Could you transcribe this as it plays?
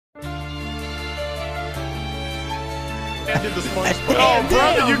did the sponge. Oh,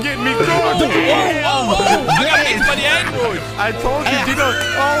 brother, you getting me cooked. Whoa. I got hit by the android. I told you, Dino.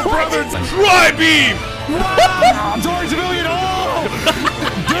 Oh, brother, it's Tri-beam. George Civilian. Oh,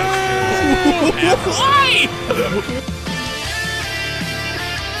 Why?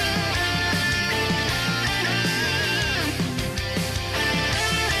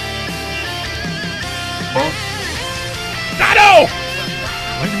 Dino!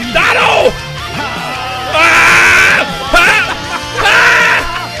 Dino!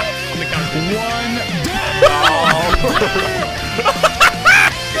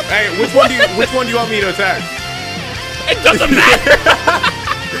 Hey, which one do you want me to attack? It doesn't matter.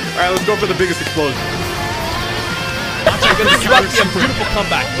 All right, let's go for the biggest explosion. Watch, you're gonna disrupt a beautiful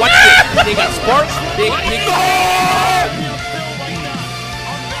comeback. Watch this. They got sparks. They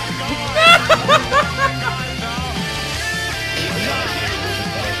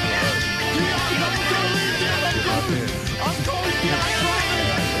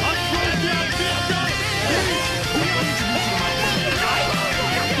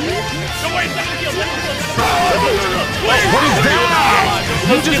What is that?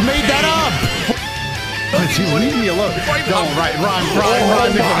 You just made that up. Leave me alone. No, right, Ron, if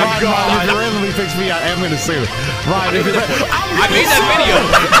you randomly fix me, I am going to say it. Ron, if I made that video.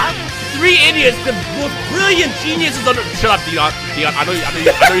 3 idiots, the most brilliant geniuses under. Shut up, Dion. Dion, I know you're thinking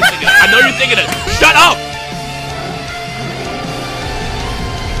it. I know you're thinking it. Shut up.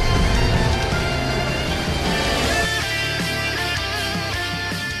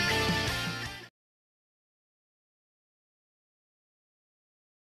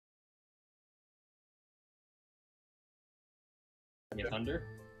 Thunder?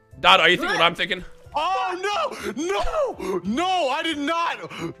 Dad, are you thinking what I'm thinking? Oh, no, I did not.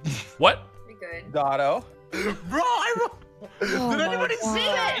 What? You're good. Dotto. Bro, did anybody see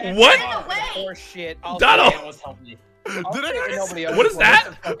that? What? Horse shit. Dotto. Did anybody What is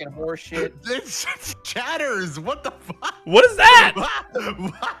that? Fucking horse shit. It's chatters. What the fuck? What is that?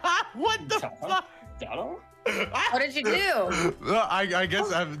 What the fuck? Dotto? What did you do? I guess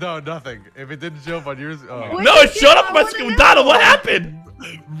no, nothing. If it didn't show up on yours, No, shut up, my screen. Dada, what happened?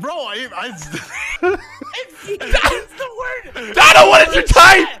 bro, it's the word. Dada, what did you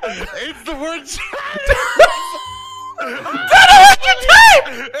type? It's the word. Dada, what did you type?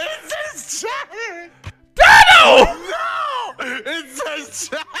 It says chatter. Dada! No, it says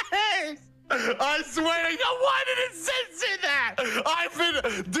chatter. I swear to God, why did it say that?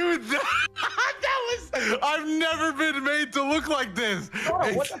 I've nenever been made to look like this.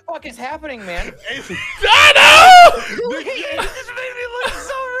 Oh, what the fuck is happening, man? Dada! The game just made me look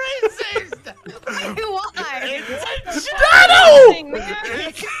so racist. Why? Dada!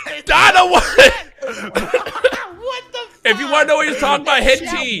 Dada, what? What the fuck? If you want to know what he's talking about, hit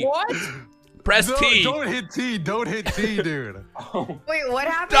T. What? Press T. Don't hit T. Don't hit T, dude. Wait, what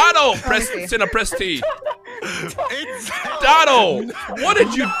happened? Dado, press T. It's Dado, what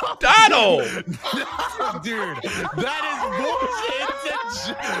did you, Dado? dude, that is bullshit.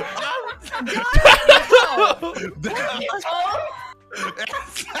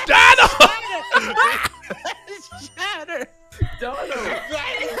 Dado! Shatter. Dotto.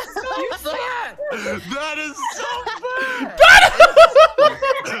 That is so bad.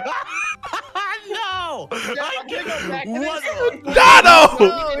 No! I can't. What? Dado!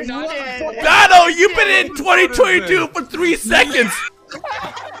 Oh, shit. Dado, you've been in 2022 for 3 seconds.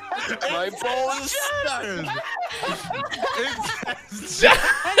 My balls Shatters.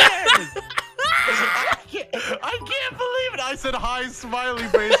 I can't believe it. I said hi, smiley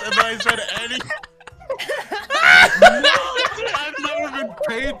face, and then I said any. No, dude, I've never been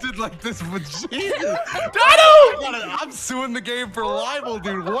painted like this, but Jesus. Dado! I'm suing the game for libel,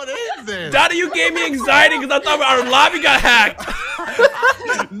 dude. What is this? Dado, you gave me anxiety because I thought our lobby got hacked.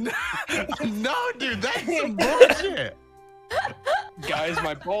 No, dude, that's some bullshit. Guys,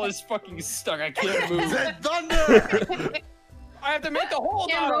 my ball is fucking stuck. I can't move. That thunder. I have to make the hole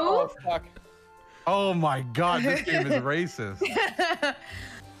Can't now. Oh, move? fuck. Oh my God, this game is racist.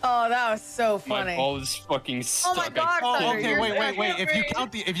 Oh, that was so My funny. ball is fucking stuck. my God, I Thunder, can't Okay, you're wait. so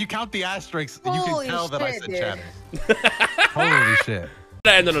If you count the asterisks, you Holy can tell that I shit, said dude. chatter. Holy shit.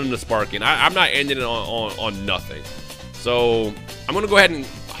 I ended on the sparking. I'm not ending it on nothing. So I'm gonna go ahead and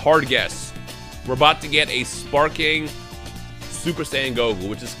hard guess. We're about to get a sparking Super Saiyan Goku,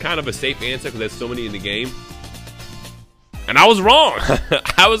 which is kind of a safe answer because there's so many in the game. And I was wrong.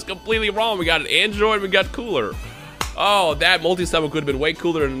 I was completely wrong. We got an android, we got cooler. Oh, that multi-summon could have been way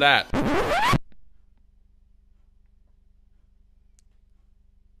cooler than that.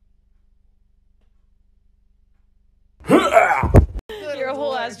 Your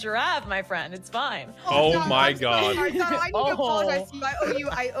whole ass as giraffe, my friend. It's fine. Oh Dono, my I'm so God. sorry. Dono, I need to Oh. apologize to you.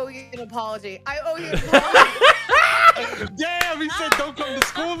 I owe you an apology. I owe you an apology. Damn, he said don't come to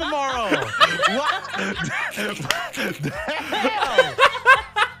school tomorrow. What? Damn.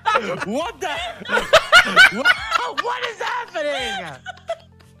 What the? What is happening?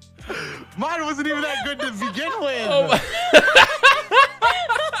 Mine wasn't even that good to begin with. Oh my.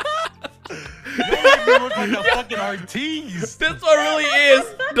 You make me look like a fucking artiste. This one really is.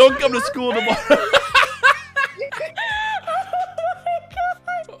 Don't come to school tomorrow.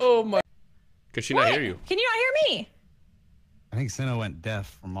 Oh my. Could she not hear you? Can you not hear me? I think Cinna went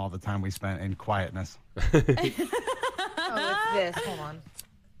deaf from all the time we spent in quietness. Oh, it's this. Hold on.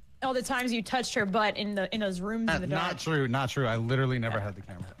 All the times you touched her butt in those rooms in the dark. Not true, not true. I literally never had the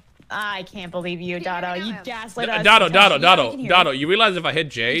camera. I can't believe you, Dotto. You gaslit us. Dotto, you realize if I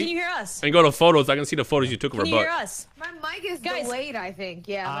hit Can you J hear us? and go to photos, I can see the photos you took of her Can you hear butt. us? My mic is Guys. delayed, I think.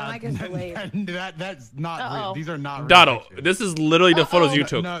 Yeah, my mic is delayed. That's not real. Uh-oh. These are not real Dotto, pictures. this is literally the photos you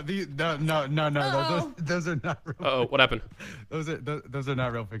took. No. Those are not real. Uh-oh, what happened? Those are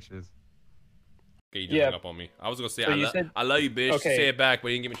not real pictures. Okay, you just Yeah. hung up on me. I was gonna say, So you said- I love you, bitch. Okay. Say it back, but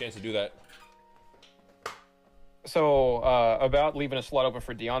you didn't give me a chance to do that. So, about leaving a slot open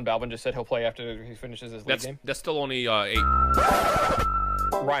for Dion, Balvin just said he'll play after he finishes his league game. That's still only 8.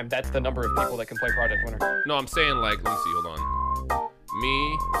 Rhyme, that's the number of people that can play Project Winner. No, I'm saying like, let me see, hold on.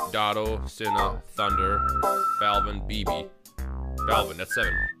 Me, Dotto, Cinna, Thunder, Balvin, BB. Balvin, that's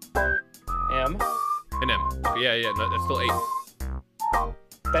 7. M, And M. Okay, yeah, no, that's still 8.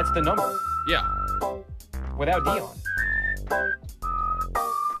 that's the number, Yeah. without Dion.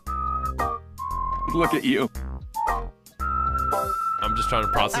 Look at you. I'm just trying to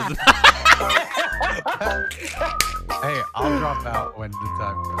process it. Hey, I'll drop out when the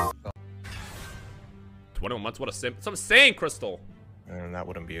time comes. 21 months, what a sim. So I'm saying, Crystal. And that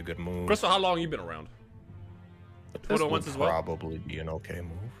wouldn't be a good move. Crystal, how long you been around? But this 21 would months as well? probably be an okay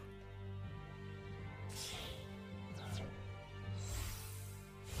move.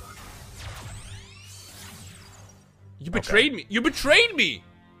 You betrayed me. You betrayed me.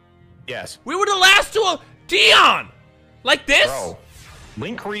 Yes. We were the last two of Dion. Like this? Bro,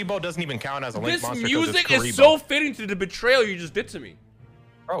 Link Karibo doesn't even count as a Link This monster 'cause it's music is Karibo. so fitting to the betrayal you just did to me.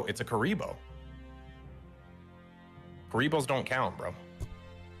 Bro, it's a Karibo. Karibos don't count, bro.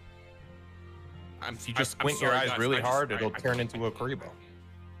 If you just squint your eyes really hard, it'll turn into a Karibo.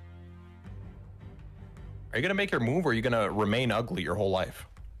 Are you gonna make your move, or are you gonna remain ugly your whole life?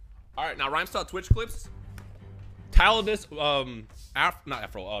 All right, now Rhymestyle Twitch clips. Talidus, not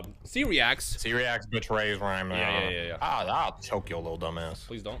Afro, C-Reacts. C-Reacts betrays Rhyme now. Yeah. I'll choke your little dumbass.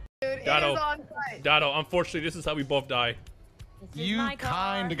 Please don't. Dude, it Dotto. is on site. Dotto, unfortunately, this is how we both die. You my car.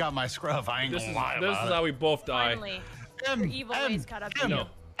 kind of got my scruff. I ain't This gonna is lie this about is how we both die. Finally. it. Your evil ways caught up to No.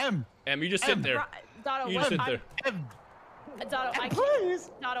 you. Em, you just sit there. Dotto, You just sit there. Dotto, I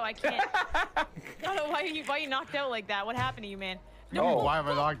can't. Dotto, I can't. Dotto, why are you knocked out like that? What happened to you, man? No, why am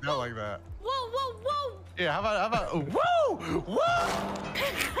I knocked out like that? Whoa! Yeah, how about woo!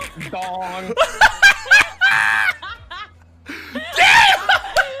 Dong.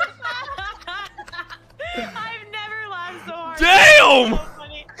 I've never laughed so hard. Damn! So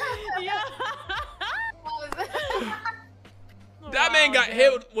funny. Yeah. That man got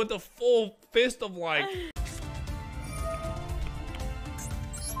hit with a full fist of like.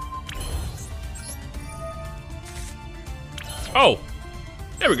 Oh,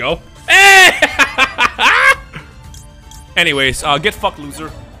 there we go. Hey! Anyways, get fucked,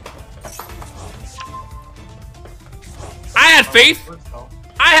 loser. I had faith.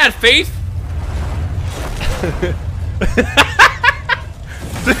 I had faith.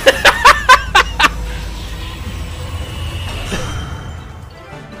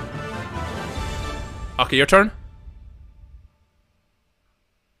 Okay, your turn.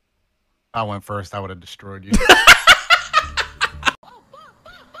 I went first. I would have destroyed you.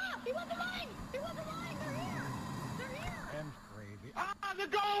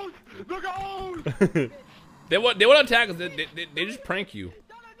 They want to attack us. They just prank you.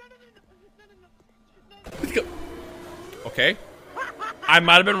 Let's go. Okay. I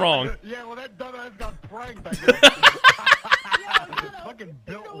might have been wrong. Yeah, well, that dumbass got pranked, I guess. Fucking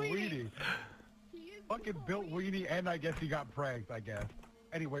built weenie. Fucking built weenie, and I guess he got pranked, I guess.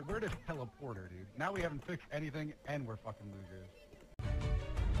 Anyway, we're this teleporter, dude. Now we haven't fixed anything, and we're fucking losers.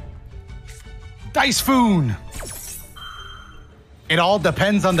 Dice Foon! It all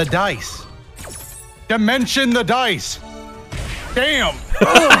depends on the dice. Dimension the dice! Damn!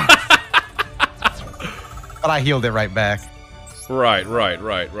 But I healed it right back. Right.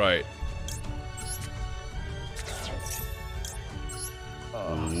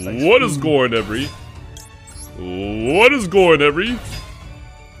 What is going, every? What is going, every?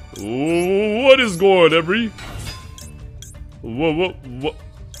 What is going, every?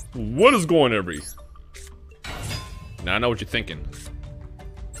 What is going, every? Now I know what you're thinking.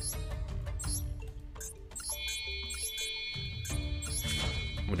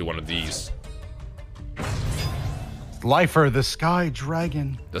 I'm gonna do one of these. Lifer, the sky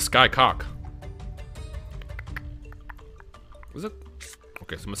dragon. The sky cock. Was it?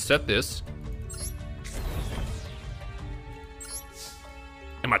 Okay, so I'm gonna set this.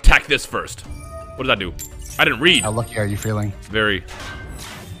 I'm gonna attack this first. What did I do? I didn't read. How lucky are you feeling? Very.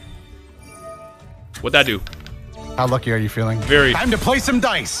 What'd that do? How lucky are you feeling? Very. Time to play some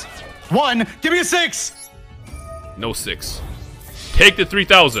dice. 1, give me a 6. No 6. Take the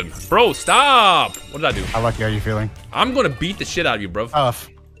 3,000. Bro, stop. What did I do? How lucky are you feeling? I'm gonna beat the shit out of you, bro. Tough.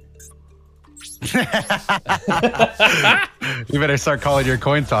 You better start calling your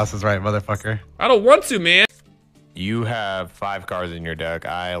coin tosses right, motherfucker. I don't want to, man. You have 5 cards in your deck.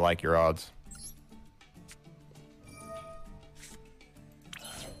 I like your odds.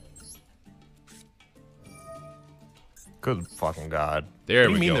 Good fucking god. There what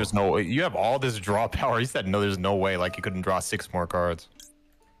do we you mean go. There's no way? You have all this draw power. He said no, there's no way. Like you couldn't draw 6 more cards.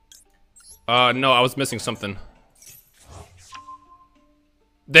 No, I was missing something.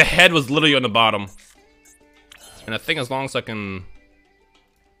 The head was literally on the bottom. And I think as long as I can...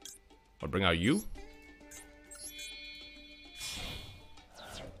 I'll bring out you?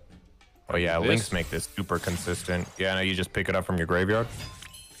 Oh yeah, This? links make this super consistent. Yeah, no, you just pick it up from your graveyard.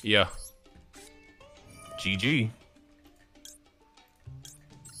 Yeah. GG.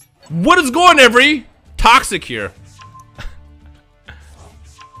 What is going, every? Toxic here.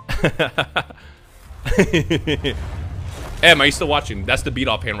 Em, are you still watching? That's the beat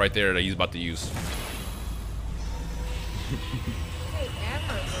off hand right there that he's about to use. Hey,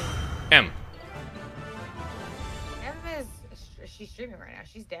 M. she's streaming right now.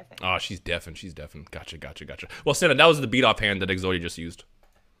 She's deafened. Oh, she's deafened. She's deafened. Gotcha, gotcha, gotcha. Well, Santa, that was the beat off hand that Exodia just used.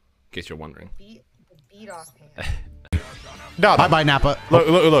 In case you're wondering. The beat off hand. No, Bye-bye, Nappa.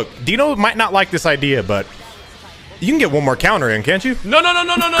 look. Dino might not like this idea, but you can get one more counter in, can't you? No.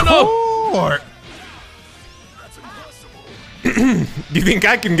 Or Do you think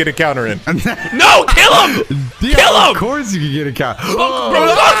I can get a counter in? No, kill him! yeah, Kill him! Of course you can get a count. Bro,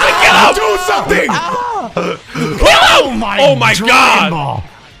 kill him! Do something! Kill him! Oh my Dragon god! Ball.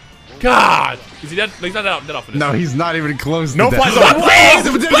 God! Is he dead? He's not dead off of this. No, he's not even close No to fly that.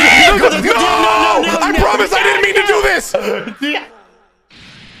 zone. Please! No! I promise I didn't mean to do this!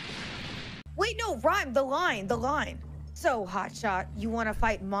 Wait, no, rhyme. The line. So, Hotshot, you want to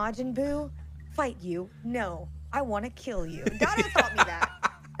fight Majin Buu? Fight you? No, I want to kill you. Donna taught me that.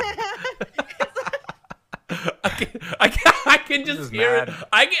 I can just hear it.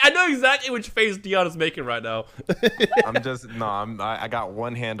 I know exactly which face Dion is making right now. I got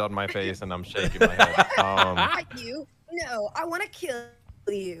one hand on my face and I'm shaking my head. Fight you? No, I want to kill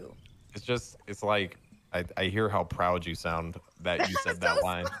you. It's like I hear how proud you sound that you said that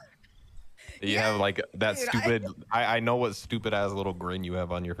line. You have like that dude, stupid. I know what stupid ass little grin you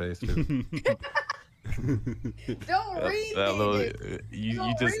have on your face too. Don't read that little, it.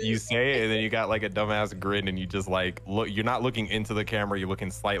 you say it and then you got like a dumbass grin and you just like look. You're not looking into the camera. You're looking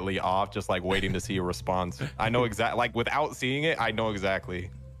slightly off, just like waiting to see a response. I know exactly. Like without seeing it, I know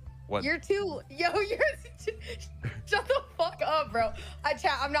exactly what. You're too. Yo, shut the fuck up, bro.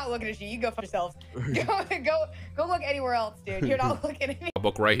 I'm not looking at you. You go for yourself. Go look anywhere else, dude. You're not looking at me. A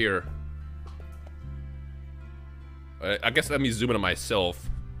book right here. I guess let me zoom in on myself.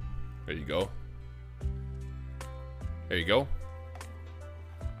 There you go. There you go.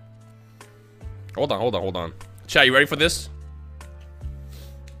 Hold on. Chat, you ready for this?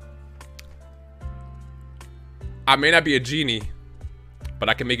 I may not be a genie, but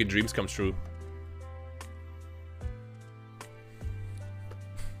I can make your dreams come true.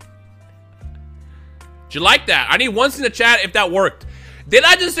 Did you like that? I need ones in the chat if that worked. Did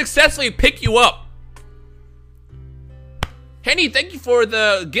I just successfully pick you up? Henny, thank you for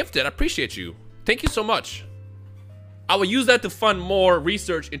the gifted. I appreciate you. Thank you so much. I will use that to fund more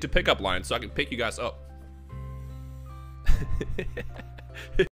research into pickup lines so I can pick you guys up.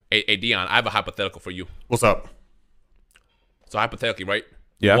 Hey, Dion, I have a hypothetical for you. What's up? So hypothetically, right?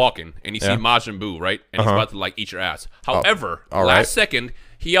 Yeah. You're walking and you see Majin Buu, right? And he's about to like eat your ass. However, last second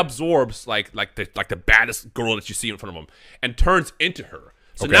he absorbs like the baddest girl that you see in front of him and turns into her.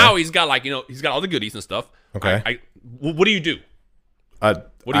 So now he's got like he's got all the goodies and stuff. Okay. What do you do?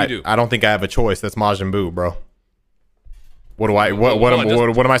 What do you do? I don't think I have a choice. That's Majin Buu, bro. What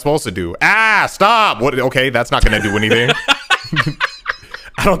am I supposed to do? Ah, stop! What? Okay, that's not gonna do anything.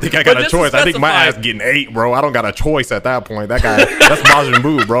 I don't think I got But a just to choice. I think my specify- ass getting 8, bro. I don't got a choice at that point. That guy, that's Majin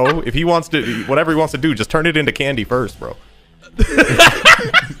Buu, bro. If he wants to, whatever he wants to do, just turn it into candy first, bro. I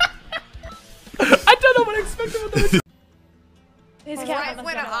don't know what I expected with those. His cat Right must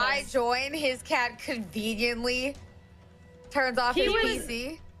when have I noticed. join, his cat conveniently turns off He his was-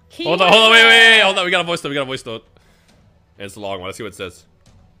 PC. Hold on, wait, hold on. We got a voice note. It's a long one. Let's see what it says.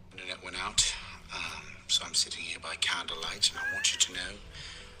 Internet went out, so I'm sitting here by candlelight, and I want you to know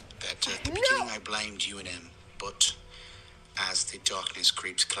that at the beginning I blamed you and him, but as the darkness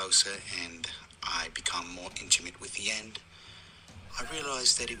creeps closer and I become more intimate with the end, I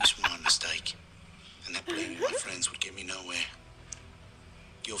realized that it was my mistake, and that blaming my friends would get me nowhere.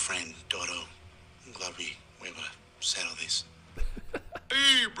 Your friend, Dodo, I'm glad we were able to settle this.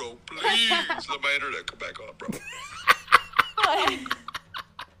 Hey, bro, please let my internet come back on, bro.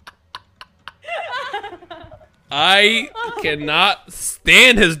 I cannot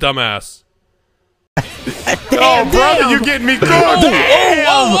stand his dumbass. Oh, brother, you getting me cooked.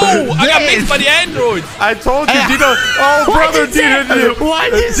 Oh, I got mixed by the androids. I told you, Dino. Oh, brother, Dino. Why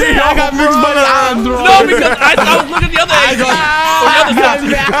did you say I got mixed by the android? No, because I was looking at the other end. I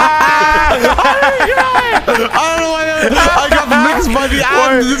don't know why I got mixed by the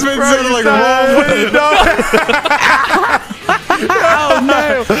android. This made it sound like wrong. Oh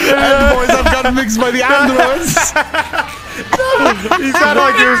no! And boys, I've got mixed by the androids. He sounded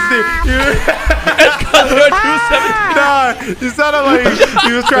like he was Nah, he sounded like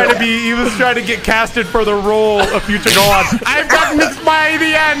he was trying to get casted for the role of future Gohan. I've got mixed by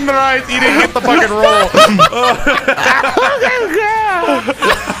the androids. He didn't get the fucking role.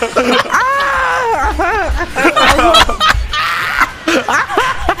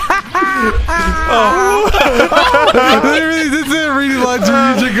 This is reading lines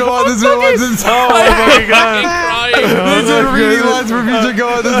from future Gohan. This man walks in. Oh my god! This is reading lines from future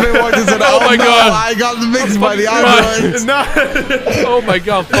Gohan. This man walks in and said, "Oh my god, I got mixed by the androids." No. Oh my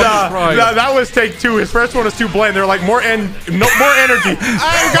god, fucking crying. No, that was take 2. His first one was too bland. They're like more energy.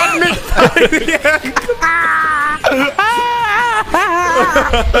 I got mixed by the end.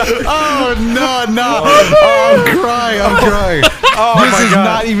 Oh no! Oh, I'm crying! Oh This my is god!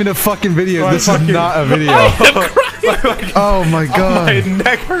 not even a fucking video. This is fucking- not a video. Oh my god! My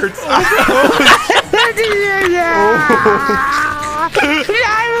neck hurts.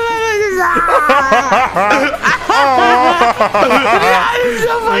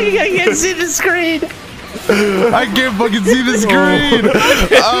 I can't see the screen. I can't fucking see the screen.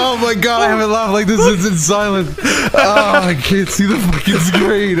 Oh my god, I haven't laughed like this since in silence. Oh, I can't see the fucking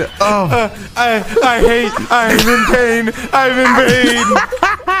screen. Oh, I'm in pain. I'm in pain.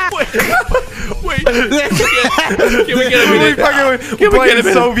 Wait. Can we get a minute? We're playing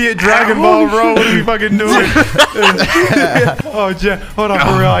Soviet Dragon Ball, bro. What are we fucking doing? Oh, Jeff, hold on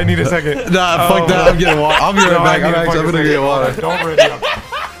for real. I need a second. nah, fuck that. I'm getting water. I'll be right back. I'm gonna get water. Don't ready up.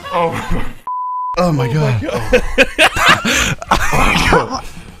 Oh my god.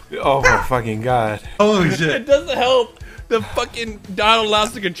 Oh my fucking god. Holy shit. It doesn't help. The fucking Donald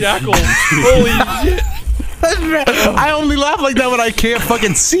laughs like a jackal. Holy shit. I only laugh like that when I can't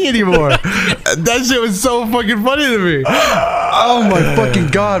fucking see anymore. That shit was so fucking funny to me. Oh my fucking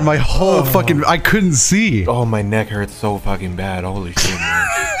god, my whole fucking I couldn't see. Oh, my neck hurts so fucking bad. Holy shit, man.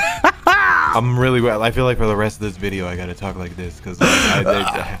 I'm really well. I feel like for the rest of this video, I gotta talk like this because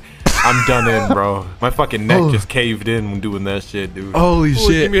I'm done in, bro. My fucking neck just caved in when doing that shit, dude. Holy shit.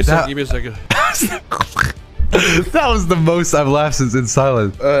 Give me a second. Give me a second. That was the most I've laughed since in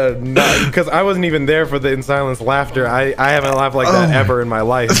silence. No, because I wasn't even there for the in silence laughter. I haven't laughed like that ever in my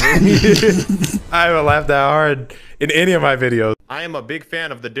life. I haven't laughed that hard in any of my videos. I am a big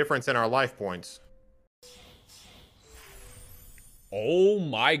fan of the difference in our life points. Oh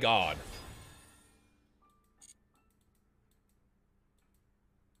my god.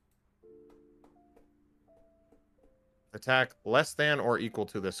 Attack less than or equal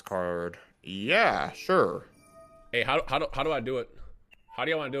to this card. Yeah, sure. Hey, how do I do it? How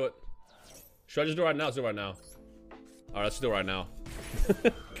do you want to do it? Should I just do it right now? Let's do it right now. Alright, let's do it right now.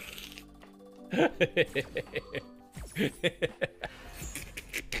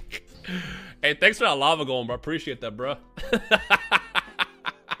 Hey, thanks for that lava golem, bro. Appreciate that, bro.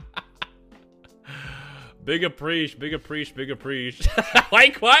 Big appreciate, big appreciate, big appreciate. Why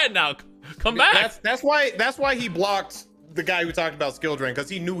you quiet now? Come back. That's why he blocked the guy who talked about skill drain, because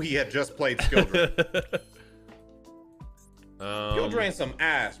he knew he had just played skill drain. Skill drain some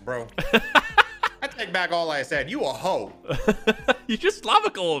ass, bro. I take back all I said. You a hoe. You just lava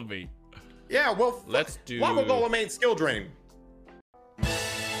golem me. Yeah, well, let's do. Lava golem ain't skill drain.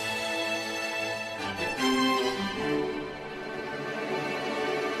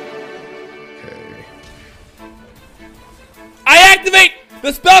 activate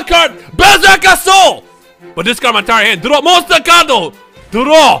the spell card Berserker Soul. But discard my entire hand. Draw Monster Cardo.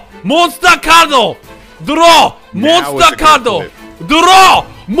 Draw Monster Cardo. Draw Monster Cardo. Draw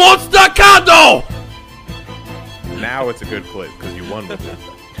Monster Cardo. Now it's a good clip because you won with it.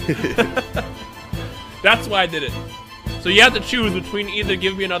 That's why I did it. So you have to choose between either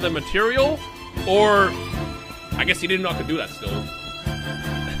give me another material or I guess you didn't know I could do that still.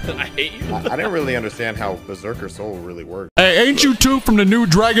 I hate you. I didn't really understand how Berserker Soul really worked. Hey, ain't you two from the new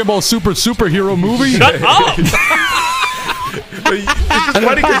Dragon Ball superhero movie? Shut up! It's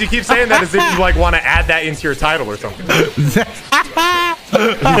funny because you keep saying that as if you like want to add that into your title or something.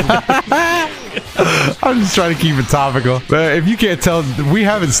 I'm just trying to keep it topical. But if you can't tell, we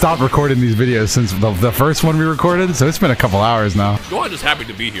haven't stopped recording these videos since the first one we recorded, so it's been a couple hours now. I'm just happy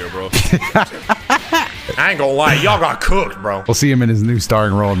to be here, bro. I ain't gonna lie, y'all got cooked, bro. We'll see him in his new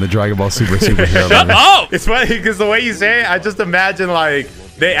starring role in the Dragon Ball superhero movie. Shut up! It's funny because the way you say it, I just imagine like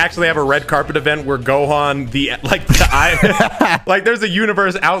they actually have a red carpet event where Gohan, like there's a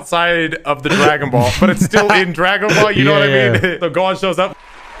universe outside of the Dragon Ball, but it's still in Dragon Ball. You know what I mean? So Gohan shows up.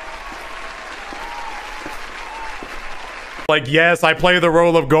 Like, yes, I play the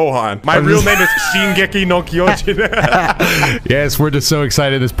role of Gohan. My real name is Shingeki no Kyojin. Yes, we're just so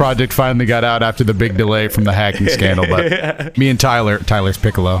excited this project finally got out after the big delay from the hacking scandal. But me and Tyler's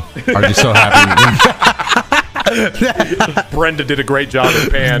Piccolo, are just so happy. Brenda did a great job in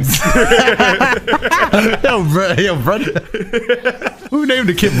Pans. Yo, Brenda. Who named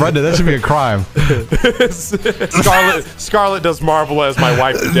a kid Brenda? That should be a crime. Scarlett does Marvel as my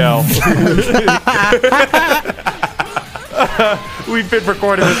wife Adele. We've been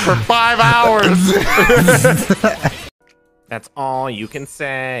recording this for 5 hours. That's all you can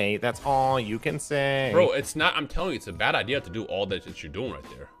say. That's all you can say. Bro, it's not, I'm telling you, it's a bad idea to do all that you're doing right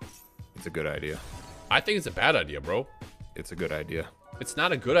there. It's a good idea. I think it's a bad idea, bro. It's a good idea. It's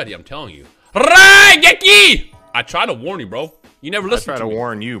not a good idea, I'm telling you. Raigeki! I try to warn you, bro. You never listen to me. I try to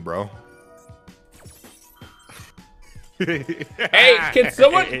warn you, bro. Hey,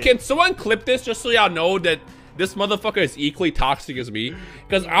 can someone clip this just so y'all know that this motherfucker is equally toxic as me?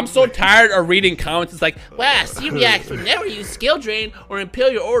 Because I'm so tired of reading comments. It's like, wow, C-React would never use Skill Drain or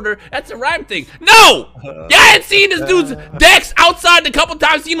Imperial Order. That's a rhyme thing. No! You hadn't seen this dude's decks outside the couple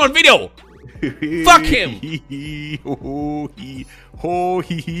times seen him on video. Fuck him.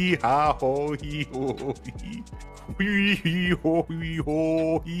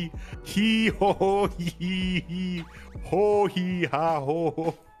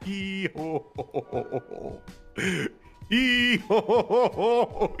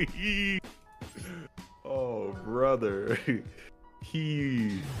 Oh, brother.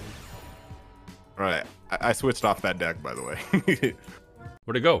 All right, I switched off that deck, by the way.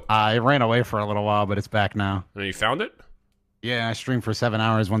 Where'd it go? It ran away for a little while, but it's back now. And you found it? Yeah, I streamed for 7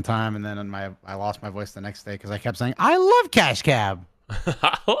 hours one time, and then I lost my voice the next day because I kept saying, I love Cash Cab.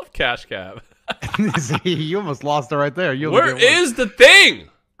 I love Cash Cab. See, you almost lost it right there. Where is the thing?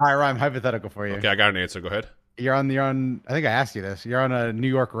 All right, Rhyme, hypothetical for you. Okay, I got an answer. Go ahead. You're on, I think I asked you this. You're on a New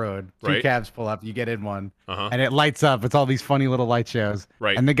York road. Two cabs pull up. You get in one, and it lights up. It's all these funny little light shows.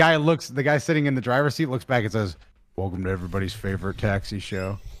 Right. And the guy sitting in the driver's seat looks back and says, "Welcome to everybody's favorite taxi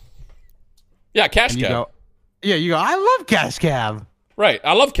show." Yeah, Cash Cab. You go, I love Cash Cab. Right,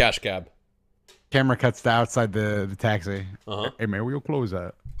 I love Cash Cab. Camera cuts to outside the taxi. Hey man, we'll close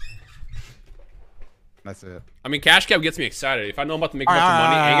that. That's it. I mean, Cash Cab gets me excited. If I know I'm about to make a bunch of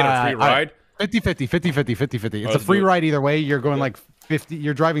money and get a free ride. 50-50. It's a free ride either way. You're going like 50.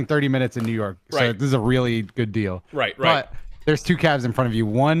 You're driving 30 minutes in New York. So this is a really good deal. Right. But there's two cabs in front of you.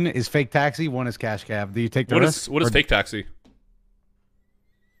 One is fake taxi. One is Cash Cab. Do you take the risk? What is fake taxi?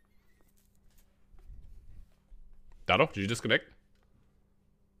 Dado, did you disconnect?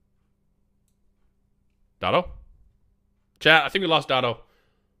 Dado? Chat, I think we lost Dado.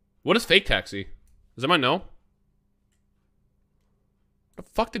 What is fake taxi? Does anyone know? Where the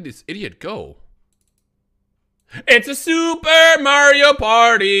fuck did this idiot go? It's a Super Mario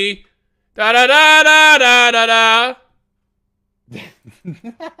Party! Da da da da da da da!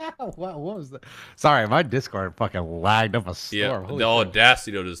 What was that? Sorry, my Discord fucking lagged up a storm. Yeah, the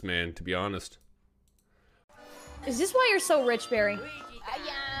audacity of this man, to be honest. Is this why you're so rich, Barry?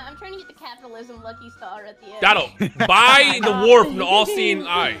 Yeah, I'm trying to get the capitalism lucky star at the end. Dado, buy the war from the all-seeing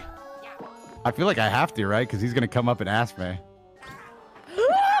eye. I feel like I have to, right? Because he's gonna come up and ask me.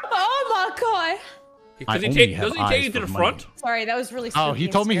 Oh my god! Doesn't he take you to the front? Sorry, that was really. Oh, he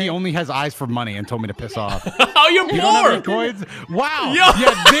told me he only has eyes for money and told me to piss off. Oh, you're you poor! Don't have any coins? Wow! Yo.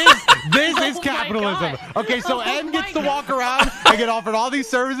 Yeah, this is capitalism. Okay, so N gets to walk around. I get offered all these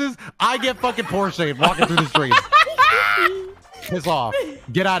services. I get fucking Porsche walking through the streets. Piss off.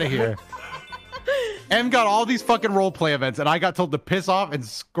 Get out of here. M got all these fucking roleplay events, and I got told to piss off and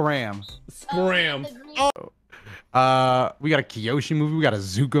scram. Scram. We got a Kyoshi movie. We got a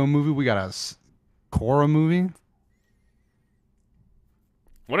Zuko movie. We got a Korra movie.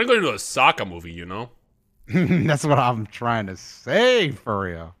 When I go to a Sokka movie, you know? That's what I'm trying to say, for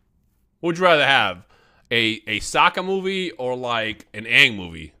real. What would you rather have? A Sokka movie or like an Aang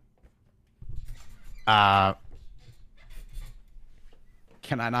movie? Can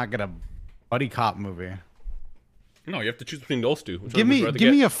I not get a buddy cop movie? No, you have to choose between those two. Give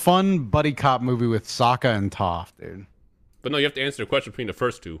me a fun buddy cop movie with Sokka and Toph, dude. But no, you have to answer the question between the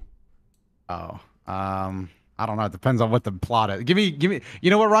first two. Oh, I don't know. It depends on what the plot is. Give me.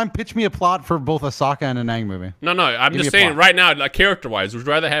 You know what, Ryan? Pitch me a plot for both a Sokka and an Aang movie. No, I'm just saying right now, like character-wise, would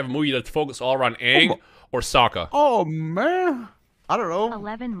you rather have a movie that's focused all around Aang or Sokka? Oh man, I don't know.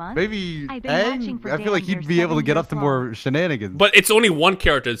 11 months. Maybe Aang. I feel like he'd be able to get up to more shenanigans. But it's only one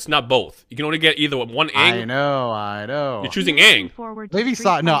character. It's not both. You can only get either one Aang. I know. You're choosing Aang. Maybe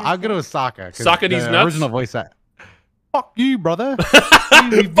Sokka. No, I'll go to Sokka. Sokka these nuts. Original voice act. Fuck you, brother.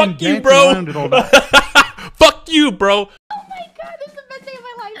 Fuck you, bro. Fuck you, bro. Oh my god, this is the best day of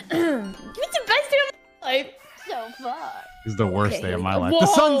my life. It's the best day of my life. So far. This is the worst day of my life. Whoa. The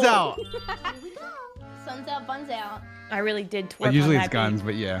sun's out. Here we go. Sun's out, buns out. I really did twerk. Well, usually on it's that guns, beat.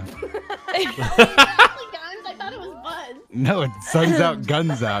 but yeah. Guns? I thought it was buns. No, it's sun's out,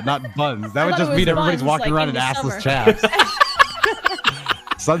 guns out, not buns. That would thought just it mean was everybody's buns, walking like around in in the assless summer.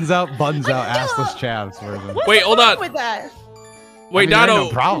 chaps. Sun's out, buns out, assless chaps. Version. Wait, hold on. With that. Wait, I mean, Dono, no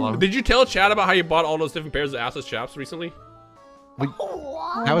problem. did you tell Chad about how you bought all those different pairs of assless chaps recently?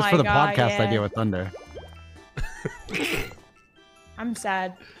 Oh That was for the my God, podcast yeah. idea with Thunder. I'm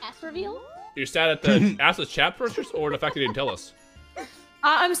sad. Ass reveal? You're sad at the assless chap purchase or the fact that they didn't tell us?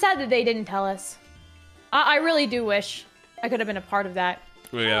 I'm sad that they didn't tell us. I really do wish I could have been a part of that.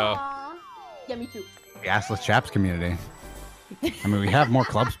 Yeah. Aww. Yeah, me too. The assless chaps community. I mean, we have more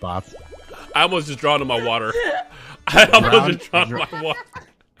club spots. I almost just drowned in my water. I almost just drowned in my water.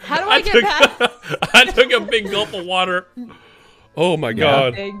 How do I get back? I took a big gulp of water. Oh my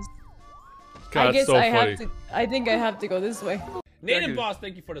god. Thanks. God, I guess so I funny. have to. I think I have to go this way. Native Boss,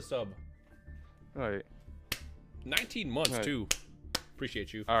 thank you for the sub. Alright. 19 months Alright. too.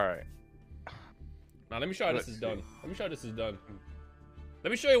 Appreciate you. Alright. Now let me show you how this Let's is see. done. Let me show you how this is done. Let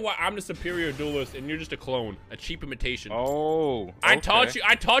me show you why I'm the superior duelist and you're just a clone, a cheap imitation. Oh. I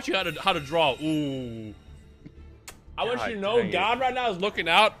okay. taught you how to draw. Ooh. I want you to know, dang it. God right now is looking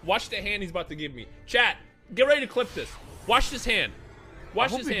out. Watch the hand he's about to give me. Chat, get ready to clip this. Watch this hand.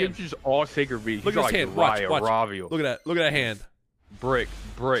 Watch I this hope he hand. gives you just all sacred beats. Look He's at his like hand. Watch, Raya, watch. Ravio. Look at that hand. Brick.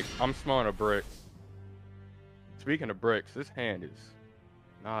 I'm smelling a brick. Speaking of bricks, this hand is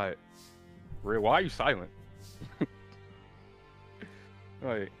not real. Why are you silent?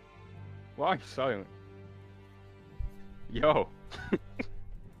 Wait. Why are you silent? Yo.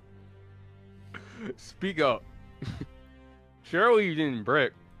 Speak up. Surely you didn't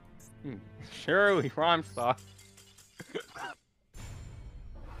brick. Surely rhyme stop.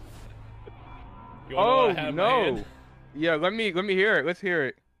 You wanna know Oh what I have in my no. hand? Yeah, let me hear it. Let's hear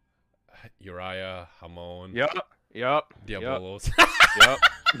it. Uriah, Hamon, Yup. Diabolos.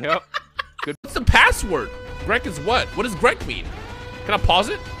 Yep. Good. What's the password? Greg is what? What does Greg mean? Can I pause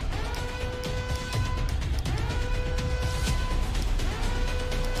it?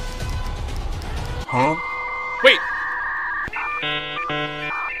 Huh? Wait.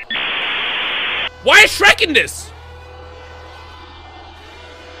 Why is Shrek in this?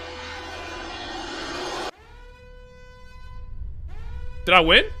 Did I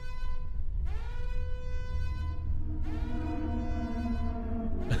win?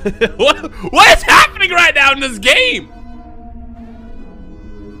 what is happening right now in this game?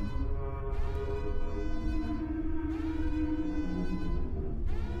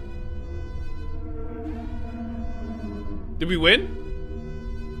 Did we win?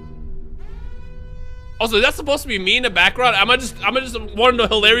 Also, is that supposed to be me in the background? Am I just one of the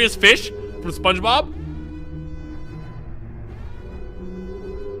hilarious fish from SpongeBob?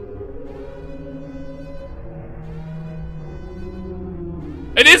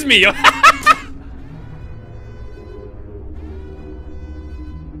 It is me.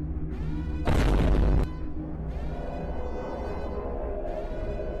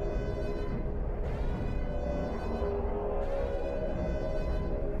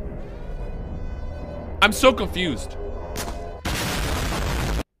 I'm so confused.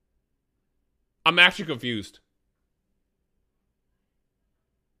 I'm actually confused.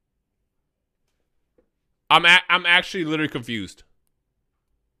 I'm actually literally confused.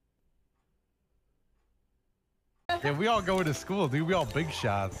 Yeah, we all go to school, dude. We all big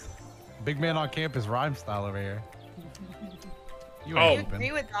shots. Big man on campus rhyme style over here. You Do you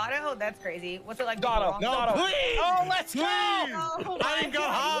agree with Otto? That's crazy. What's it like? Otto, no, please! Oh, let's go! Oh, I ain't got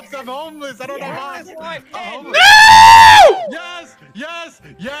hops. I'm homeless. I don't know how. I'm homeless. No! Yes, yes,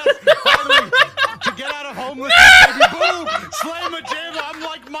 yes. Finally, to get out of homelessness, baby. Boom! Slam a jam. I'm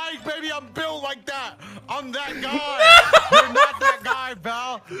like Mike, baby. I'm built like that. I'm that guy. You're not that guy,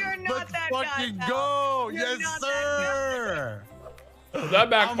 pal. You're not Let's that guy, fucking pal. go. You're Yes, not sir. That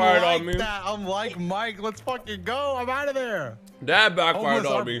backfired I'm like on me. that. I'm like Mike. Let's fucking go. I'm out of there. That backfired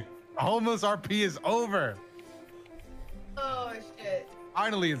on me. Homeless RP is over. Oh shit.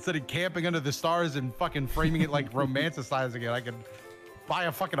 Finally, instead of camping under the stars and fucking framing it like romanticizing it, I can buy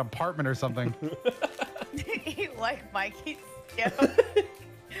a fucking apartment or something. You like Mikey's joke?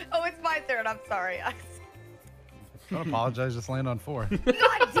 Oh, it's my turn. I'm sorry. Don't apologize. Just land on 4.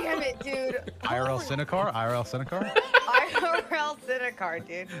 God damn it, dude. IRL Cinecar? IRL Cinecar? IRL Cinecar,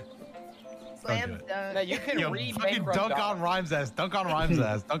 dude. Slam dunk. Now you can read fucking dunk on Rhymes ass. Dunk on Rhymes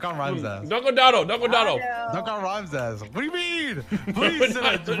ass. Dunk on Rhymes ass. Dunk on Dotto. Dunk on Dotto. Dunk on Rhymes ass. What do you mean? Please, sit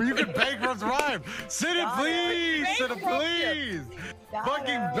it. You can bankrupt Rhyme. Sit it, please. Sit it, please.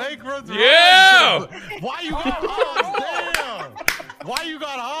 Fucking bankrupt Rhyme. Yeah. Why you got Hobbs? Damn. Why you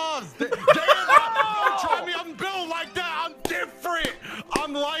got Hobbs? Damn. Don't try me. I'm built like that. I'm different.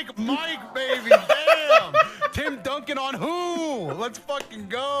 I'm like Mike, baby. Damn. Tim Duncan on who? Let's fucking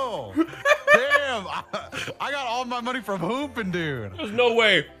go. Damn. I got all my money from hooping, dude. There's no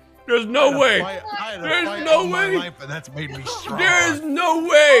way. There's no way. There's no way. Life, and that's made me strong. There's no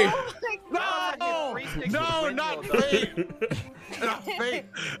way. No, not fake. Not fake.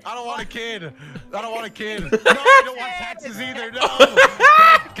 I don't want a kid. I don't want a kid. No, I don't want taxes either. No.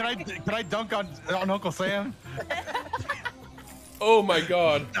 Can I dunk on Uncle Sam? Oh my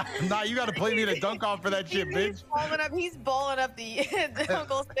God. Nah, you gotta play me to dunk on for that shit, bitch. He's balling up the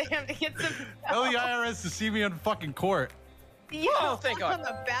Uncle Sam to get some. Tell the IRS to see me on fucking court. Yeah, on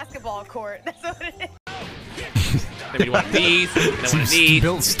the basketball court. That's what it is. Maybe you want these. Then one of these.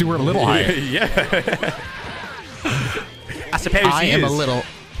 Built Stuart Little height. Yeah. I suppose I am a little.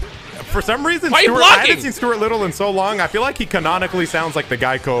 For some reason, Why are you Stuart, I blocking? haven't seen Stuart Little in so long. I feel like he canonically sounds like the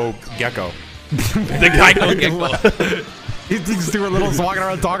Geico Gecko. The Geico Gecko. You think Stuart Little's walking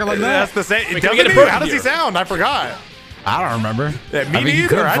around talking like that? That's the same. Wait, can we get a How burger does he here? sound? I forgot. I don't remember. Yeah, me I mean,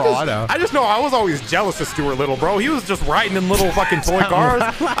 neither. I I just know I was always jealous of Stuart Little, bro. He was just riding in little fucking toy cars.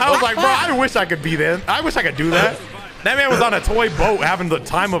 I was like, bro, I wish I could be there. I wish I could do that. That man was on a toy boat having the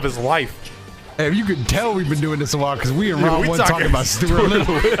time of his life. Hey, you can tell we've been doing this a while because we and Ron one talking about Stuart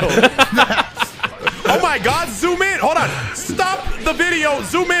Little. Oh my God, zoom in. Hold on. Stop the video.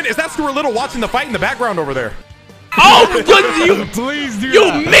 Zoom in. Is that Stuart Little watching the fight in the background over there? Oh, good, you Please do you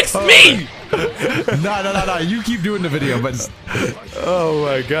that. mixed me. No. You keep doing the video, but Oh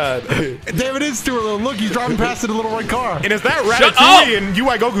my God. damn, it is Stuart Little. Look, he's driving past in a little red car. And is that Shut Ratatouille and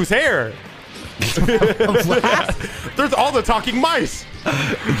UI Goku's hair? There's all the talking mice.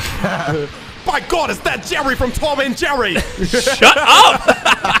 By God, is that Jerry from Tom and Jerry? Shut up.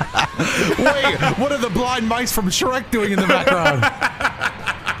 Wait, what are the blind mice from Shrek doing in the background?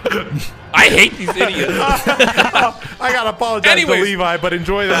 I hate these idiots. I gotta apologize Anyways. to Levi, but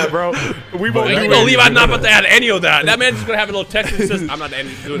enjoy that, bro. We won't do You it. know Levi's not about to add any of that. That man's just gonna have a little text that says, I'm not doing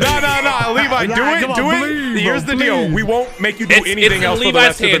No, anything. Levi, Nah, do come it, on, do it. please, Here's bro, the deal. please. We won't make you do anything in else for the Levi's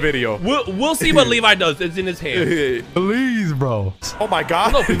rest of the hand. video. We'll see what Levi does. It's in his hand. Please, bro. Oh my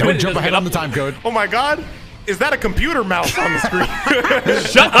God. Don't jump ahead on the time code. Oh my God. Is that a computer mouse on the screen?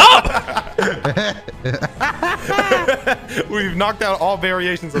 Shut up! We've knocked out all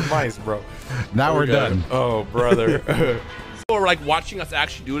variations of mice, bro. Now we're done. Oh, brother. Or like watching us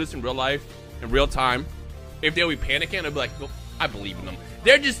actually do this in real life, in real time. If they'll be panicking, I'd be like, no, I believe in them.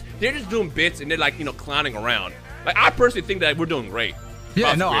 They're just doing bits and they're like, you know, clowning around. Like I personally think that we're doing great. Yeah,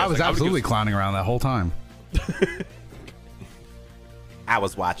 Us no, queers. I was Like, absolutely clowning around that whole time. I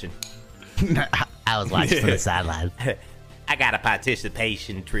was watching. I was watching from the sidelines. I got a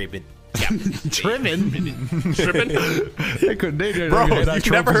participation tripping. Tripping? Tripping? They couldn't. Bro, you've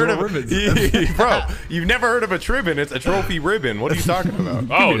never heard of ribbons. Bro, you've never heard of a tribbon. It's a trophy ribbon. What are you talking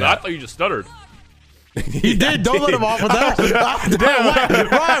about? Oh, I thought you just stuttered. He did. Don't let him off with that.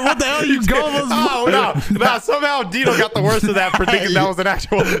 Right, what the hell you going? Oh, no. Somehow Dino got the worst of that for thinking that was an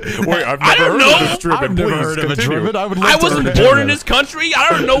actual. Wait, I've never heard of this tribbon. I've never Please heard of a continue. tribbon. I wasn't born in this country. I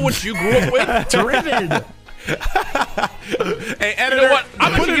don't know what you grew up with. Tribbon. Hey, editor, You know what?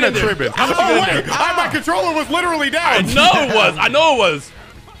 I'm put it in a tribbon. Oh, wait. My controller was literally down. I know it was.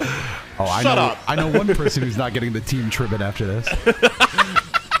 Oh, Shut up. I know one person who's not getting the team tribbon after this.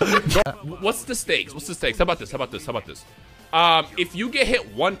 what's the stakes? What's the stakes? How about this? How about this? How about this? If you get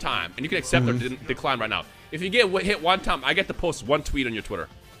hit one time, and you can accept or decline right now. If you get hit one time, I get to post one tweet on your Twitter.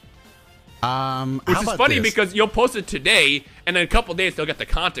 Which is funny because you'll post it today, and in a couple days they'll get the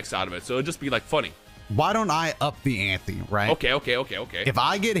context out of it, so it'll just be like funny. Why don't I up the ante, right? Okay. If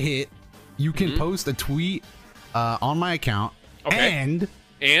I get hit, you can post a tweet on my account, and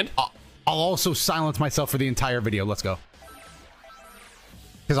I'll also silence myself for the entire video. Let's go.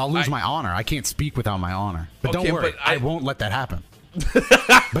 Because I'll lose my honor. I can't speak without my honor. But don't worry, I won't let that happen.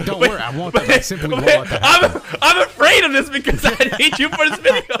 But don't worry, I won't. I simply won't let that happen. I'm afraid of this because I hate you for this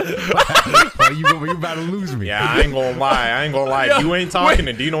video. Well, you about to lose me. Yeah, I ain't gonna lie. Yo, you ain't talking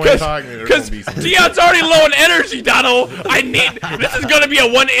and Dino ain't talking. Because Dion's already low in energy, Dono. This is gonna be a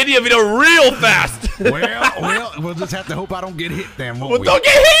one idiot video real fast. Well, we'll just have to hope I don't get hit then, won't we? Don't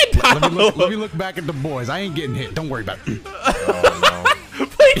get hit, Dono. Let me look back at the boys. I ain't getting hit. Don't worry about it. Oh, no.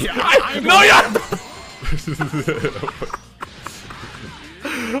 Please. Yeah, no, you're...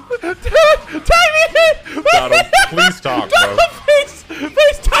 Time me! Donald, please talk, bro.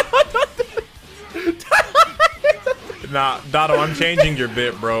 Please talk. Nah, Dotto, I'm changing your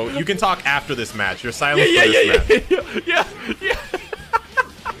bit, bro. You can talk after this match. You're silent for this match. Yeah.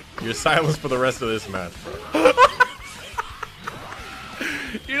 You're silent for the rest of this match, bro.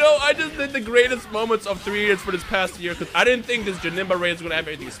 You know, I just did the greatest moments of 3 years for this past year because I didn't think this Janimba raid was going to have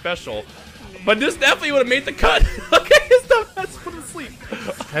anything special. But this definitely would have made the cut. Okay, his dumbass put to sleep.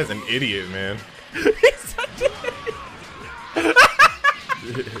 This guy's an idiot, man. He's such an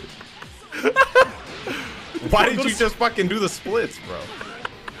idiot. Why did you just fucking do the splits, bro?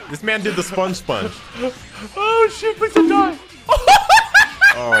 This man did the sponge. Oh shit, please don't die.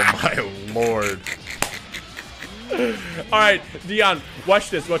 Oh my lord. Alright, Dion, watch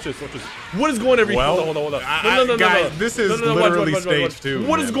this. What is going every... Well, hold on. No. Guys, this is literally stage 2.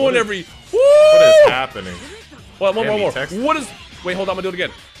 What is going every... What is happening? Well, one more. What is... Wait, hold on, I'm gonna do it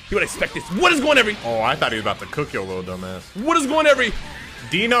again. You would expect this. What is going every... Oh, I thought he was about to cook your little dumbass. What is going every...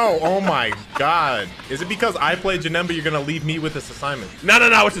 Dino, oh my god. Is it because I played Janemba you're gonna leave me with this assignment? No,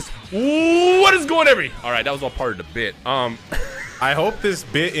 it's just... What is going every... Alright, that was all part of the bit. I hope this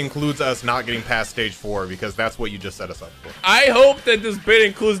bit includes us not getting past stage 4 because that's what you just set us up for. I hope that this bit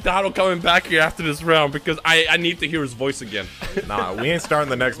includes Donald coming back here after this round because I need to hear his voice again. Nah, we ain't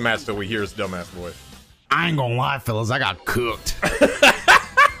starting the next match till we hear his dumbass voice. I ain't gonna lie, fellas, I got cooked.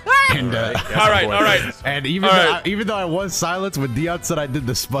 And, all right. And even though I was silenced when Dion said I did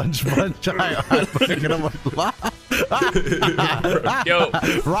the sponge punch, I figured I'm like,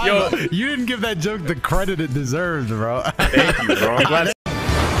 Ryan, you didn't give that joke the credit it deserves, bro. Thank you, bro. I'm glad.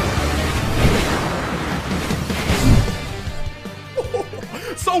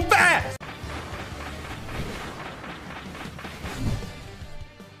 So fast.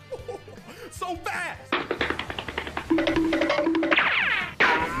 So fast.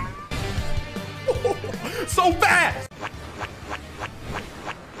 So fast!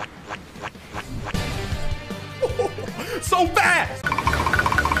 So fast!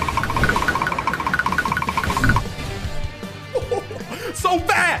 So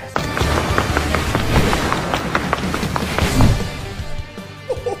fast!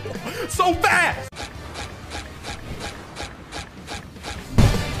 So fast!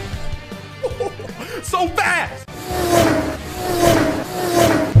 So fast!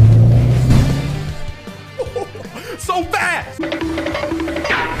 So fast!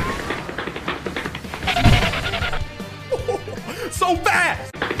 So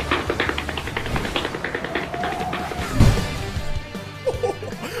fast!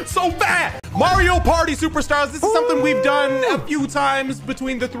 So fast! Mario Party Superstars, this is something we've done a few times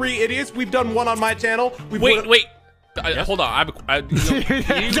between the 3 idiots. We've done one on my channel. Wait. Hold on. Can you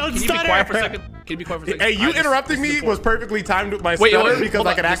be quiet for a second? Can you be quiet for a second? Hey, you interrupting me was perfectly timed with my stutter because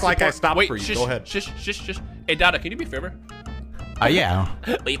I could act like I stopped for you. Go ahead. Shush. Hey, Dada, can you be a favor? Yeah.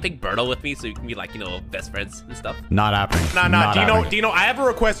 Will you pick Berto with me so you can be like, best friends and stuff? Not happening. Nah. Dino, I have a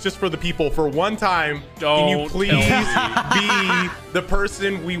request just for the people. For one time, can you please be the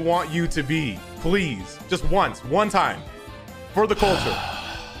person we want you to be? Please. Just once. One time. For the culture.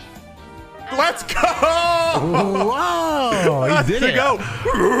 Let's go! Whoa! Let's He did it. go!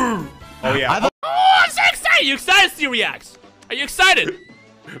 Oh, yeah. I'm so excited! You excited to see reacts? Are you excited?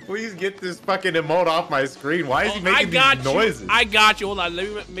 Please get this fucking emote off my screen. Why is he making these noises? I got you. Hold on. Let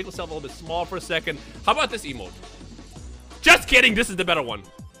me make myself a little bit small for a second. How about this emote? Just kidding. This is the better one.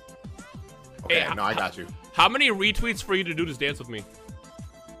 Okay, hey, no, I got you. How many retweets for you to do this dance with me?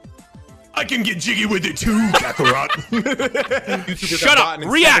 I can get jiggy with it too, Kakarot. Shut up.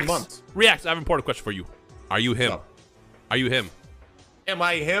 Reacts. I have an important question for you. Are you him? Are you him? Am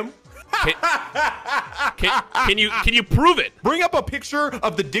I him? Can you prove it? Bring up a picture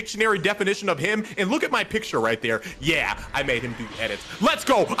of the dictionary definition of him and look at my picture right there. Yeah, I made him do edits. Let's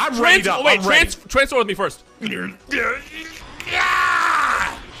go. I'm ready to. Wait, transfer with me first.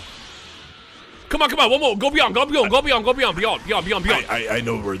 Come on, one more. Go beyond. I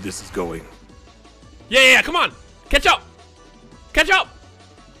know where this is going. Yeah, come on. Catch up.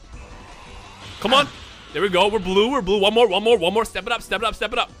 Come on. There we go. We're blue. One more. Step it up.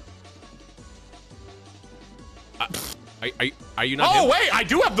 Are you not? Oh, wait, I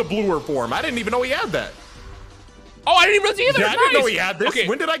do have the bluer form. I didn't even know he had that. Oh, I didn't even realize either. Yeah, nice. I didn't know he had this. Okay.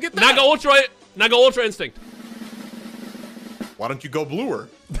 When did I get that? Now go Ultra Instinct. Why don't you go bluer?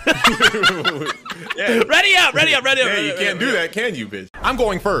 Yeah. Ready up. Yeah, you can't do that, can you, bitch? I'm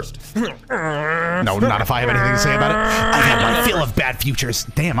going first. No, not if I have anything to say about it. I've had my fill of bad futures.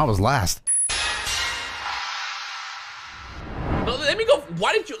 Damn, I was last. Let me go.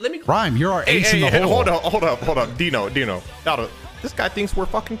 Why didn't you let me go? Rhyme, you're our ace in the hole. Hold up. Dino. This guy thinks we're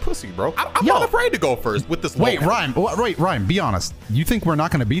fucking pussy, bro. I'm not afraid to go first with this. Wait, Rhyme, be honest. You think we're not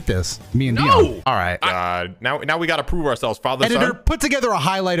going to beat this? Me and Dion. All right. Now we got to prove ourselves, father. Editor, son. put together a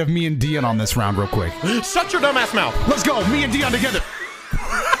highlight of me and Dion on this round real quick. Shut your dumbass mouth. Let's go. Me and Dion together.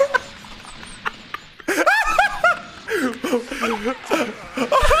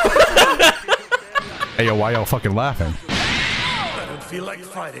 Hey, yo, why y'all fucking laughing? I don't feel like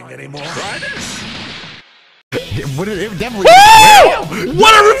fighting anymore. Try this. It definitely.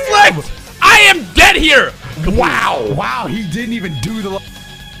 What a reflect! I am dead here. Wow, he didn't even do the.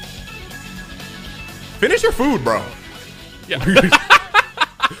 Finish your food, bro. Yeah.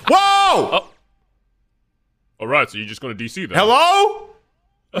 Whoa! Oh. All right, so you're just gonna DC then? Hello?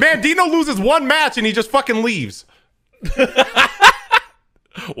 Man, Dino loses one match and he just fucking leaves.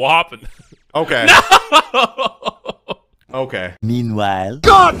 What happened? Okay. No! Okay. Meanwhile.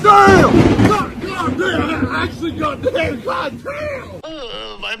 God damn! Actually, God damn!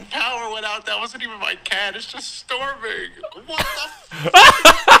 My power went out. That wasn't even my cat. It's just storming. What the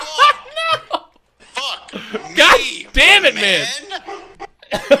fuck? No! Fuck. God damn it, man!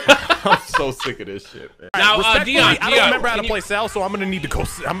 I'm so sick of this shit, man. Now, Dion, I don't remember how to play Cell, so I'm gonna need to go.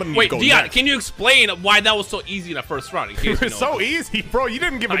 Wait, Dion, next. can you explain why that was so easy in the first round? In case you know. It's so easy, bro. You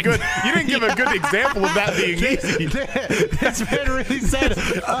didn't give a good. You didn't give a good example of that being easy. This man really said.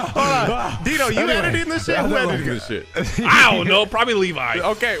 Hold on, Dino, you editing this shit? Who edited this shit? I don't know. Probably Levi.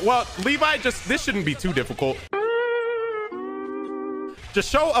 Okay, well, Levi, this shouldn't be too difficult. Just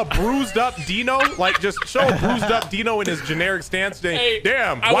show a bruised up Dino, just show a bruised up Dino in his generic stance. Saying, Hey,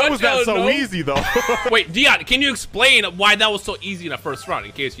 damn, why was that so easy though? Wait, Dion, can you explain why that was so easy in the first round?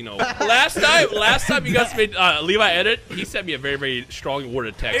 In case you know, last time you guys made Levi edit, he sent me a very, very strong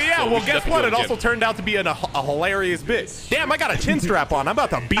worded text. Yeah, so well, guess what? It also turned out to be a hilarious bit. Damn, I got a chin strap on. I'm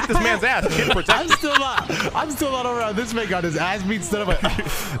about to beat this man's ass. Chin protection. I'm still not around. This man got his ass beat instead of a.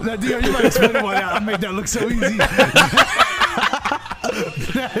 Now, Dion, you might explain why I made that look so easy.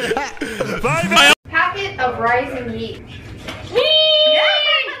 Packet of rising yeast.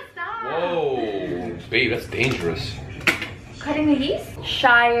 Whoa, babe, that's dangerous. Cutting the yeast?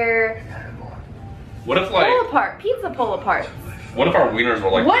 Shire. What if Pull apart. Pizza pull apart. what if our wieners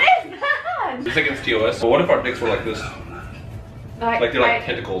were like? What is that? It's against TOS. But what if our dicks were like this? Like they're like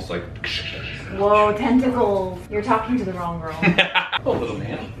tentacles, like. Whoa, tentacles. You're talking to the wrong girl. Oh, little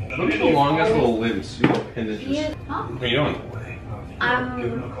man. Look at the longest little limbs, appendages. Huh? What are you doing?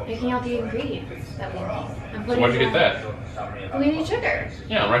 I'm picking out the ingredients that we need. I'm putting Why'd you get that? We need sugar.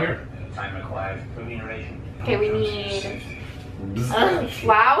 Yeah, I'm right here. Okay, we need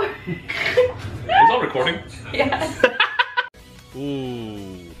flour. Is all recording? Yes.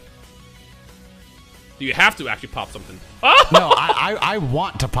 Ooh. Do you have to actually pop something? No, I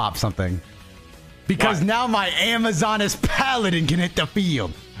want to pop something. Because now my Amazoness paladin can hit the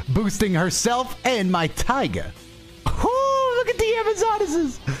field, boosting herself and my tiger. Ooh, look at the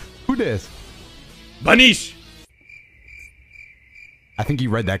Amazonesses. Who this? Banish! I think you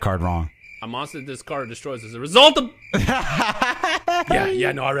read that card wrong. A monster this card destroys as a result of...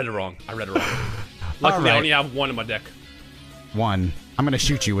 yeah, no, I read it wrong. Luckily, I only have one in my deck. One. I'm going to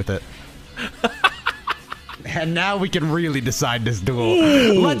shoot you with it. And now we can really decide this duel.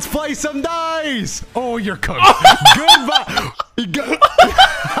 Ooh. Let's play some dice. Oh, you're cooked. Goodbye.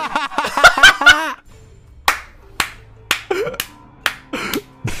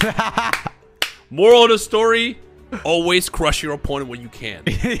 Moral of the story: always crush your opponent when you can.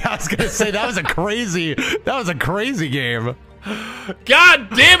 Yeah, I was gonna say that was a crazy game. God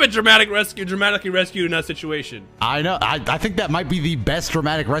damn it, dramatically rescued in that situation. I know. I think that might be the best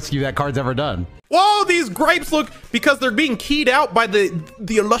dramatic rescue that card's ever done. Whoa, these grapes look, because they're being keyed out by the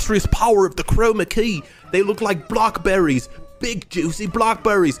illustrious power of the chroma key. They look like blackberries, big juicy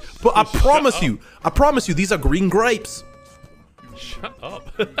blackberries. But I promise you, these are green grapes. Shut up.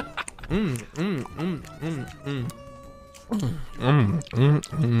 I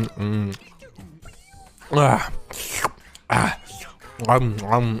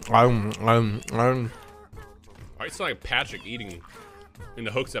sound like Patrick eating in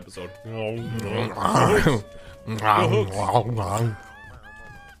the Hooks episode. Alright,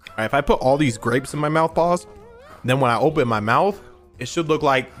 if I put all these grapes in my mouth, pause, then when I open my mouth, it should look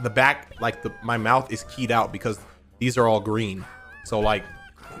like the back, like my mouth is keyed out because these are all green. So like,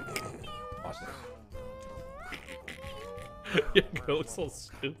 Your girl looks so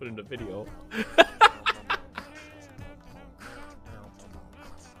stupid in the video.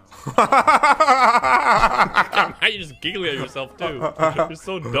 God, now you're just giggling at yourself too. You're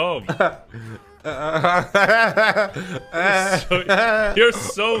so dumb. You're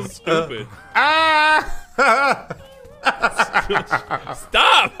so stupid.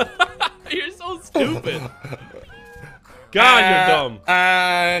 Stop! You're so stupid. God, you're dumb.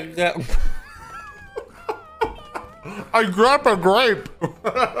 I grabbed a grape.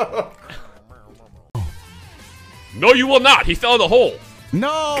 No, you will not. He fell in the hole.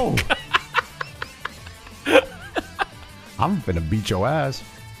 No! I'm finna beat your ass.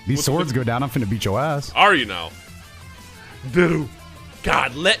 These swords go down, I'm finna beat your ass. Are you now? Dude.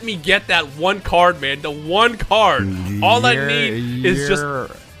 God, let me get that one card, man. The one card. All I need is just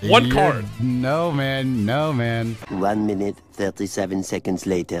one card. No, man. No, man. 1 minute, 37 seconds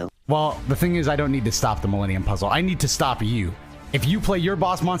later. Well, the thing is, I don't need to stop the Millennium Puzzle. I need to stop you. If you play your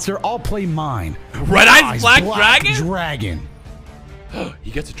boss monster, I'll play mine. Red Eyes Black Dragon? Dragon.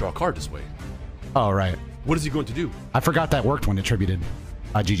 He gets to draw a card this way. Oh, right. What is he going to do? I forgot that worked when attributed.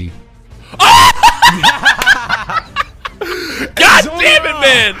 GG. God damn it,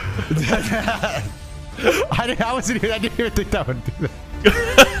 man! I didn't even think that would do that.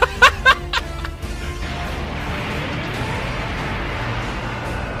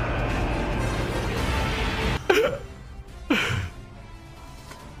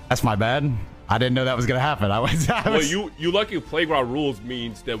 That's my bad. I didn't know that was gonna happen. Well, you lucky playground rules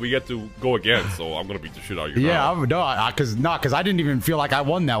means that we get to go again, so I'm gonna beat the shit out of you. Yeah, because I didn't even feel like I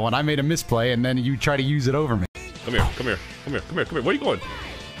won that one. I made a misplay, and then you try to use it over me. Come here. Where are you going?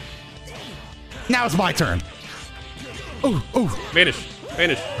 Now it's my turn. Ooh. Vanish.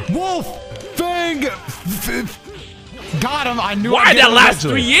 Wolf! Fang! Got him! I knew. Why that last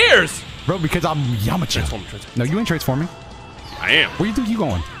 3 years? Bro, because I'm Yamcha. No, you ain't transforming. I am. Where you think you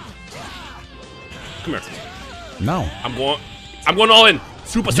going? Come here. No. I'm going all in.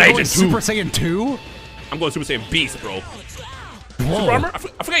 Super Saiyan 2. Super Saiyan 2? I'm going Super Saiyan Beast, bro. Whoa. Super armor? I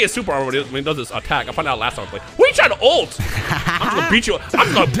forgot he has super armor when he does this attack. I found out last time I played. What are you trying to ult? I'm gonna beat you.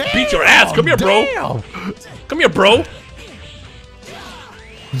 I'm gonna beat your ass. Come here, bro. Damn. Come here, bro.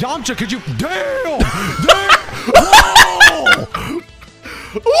 Yamcha, could you? Damn! Whoa!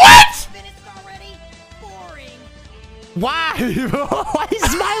 What? Why? Why are you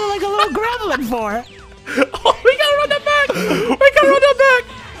smiling like a little gremlin for? Oh, we gotta run that back.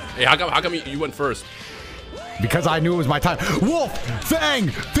 Hey, how come you went first? Because I knew it was my time. Wolf! Fang!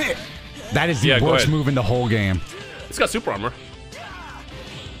 Fit! That is the worst move in the whole game. It's got super armor.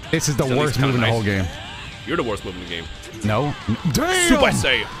 This is the worst move in the whole game. You're the worst move in the game. No. Damn! Super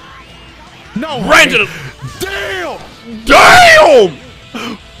Saiyan. No Random. Damn! Damn!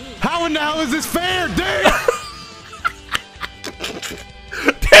 How in the hell is this fair? Damn!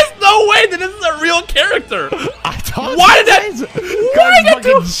 There's no way that this is a real character. Why did that?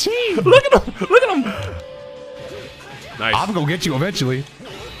 Look at him. Nice. I'm gonna get you eventually.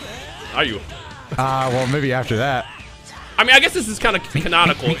 Are you? Well, maybe after that. I mean, I guess this is kind of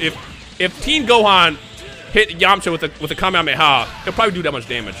canonical. If Teen Gohan hit Yamcha with a Kamehameha, he'll probably do that much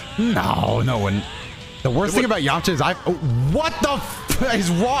damage. No one. The worst thing about Yamcha is what the his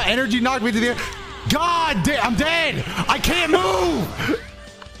raw energy knocked me to the air. God damn, I'm dead. I can't move.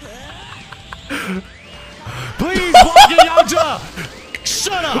 Please, walk it, Yamcha.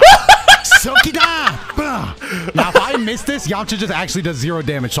 Shut up. Soki da. Now, if I miss this, Yamcha just actually does 0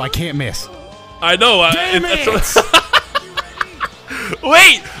 damage, so I can't miss. I know. Damn it.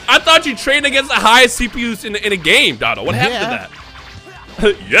 Wait, I thought you trained against the highest CPUs in a game, Dado. What happened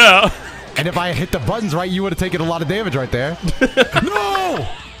to that? Yeah. And if I hit the buttons right, you would have taken a lot of damage right there. No!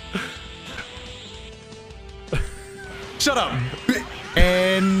 Shut up.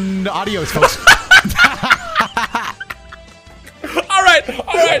 And adios, folks.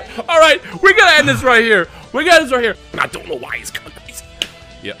 All right, we're gonna end this right here. We got this right here. I don't know why he's coming.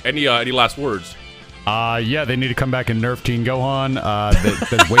 Yeah. Any last words? Yeah, they need to come back and nerf Teen Gohan.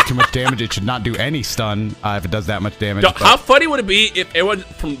 There's way too much damage. It should not do any stun if it does that much damage. How funny would it be if everyone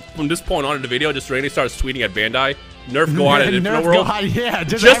from this point on in the video just randomly starts tweeting at Bandai, nerf Gohan at Infinite World? Gohan, yeah,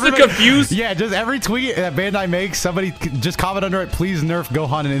 just to confuse. Yeah, just every tweet that Bandai makes, somebody just comment under it. Please nerf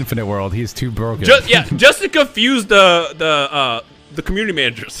Gohan in Infinite World. He's too broken. Just to confuse the community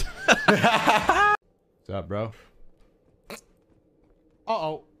managers. What's up, bro?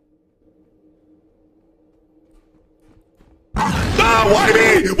 Uh-oh. No, why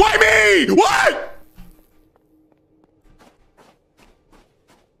me? Why me? What?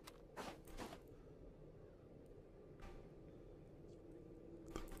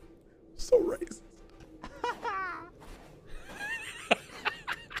 So racist.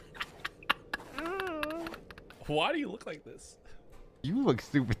 Why do you look like this? You look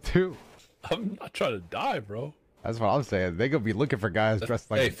stupid too. I'm not trying to die, bro. That's what I'm saying. They gonna be looking for guys dressed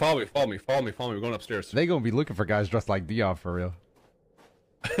like. Hey, follow me. We're going upstairs. They gonna be looking for guys dressed like Dion for real.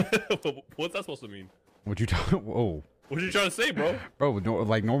 What's that supposed to mean? What you talking? Whoa. What you trying to say, bro? Bro,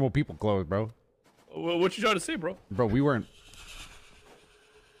 like normal people clothes, bro. What you trying to say, bro? Bro, we weren't.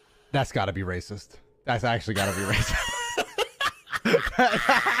 That's gotta be racist. That's actually gotta be racist.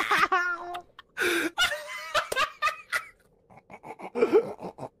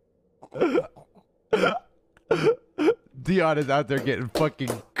 Dion is out there getting fucking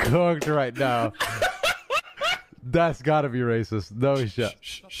cooked right now. That's gotta be racist. No shit.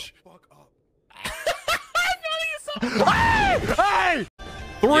 Shut the fuck up. Hey!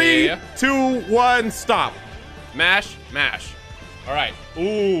 3, 2, 1, stop. Mash. All right.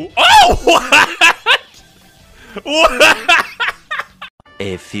 Ooh. Oh! What? What?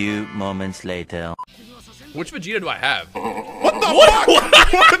 A few moments later. Which Vegeta do I have? What the fuck? What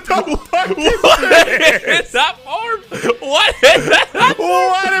the fuck is that farm? What is that?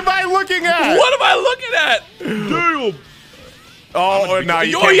 What am I looking at? What am I looking at? Dude. Oh, no,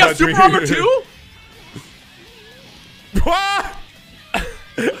 you you have super armor too? What?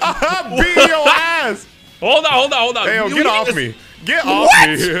 I'm beating your ass. Hold on. Hey, yo, get off me. Get off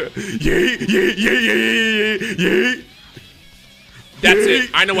me. Yeet. That's it.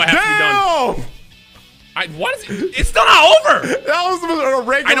 I know what has to be done. What is it? It's still not over. That was a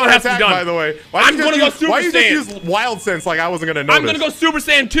regular attack, by the way. I'm going to go Super Saiyan. Why you just use Wild Sense like I wasn't going to notice? I'm going to go Super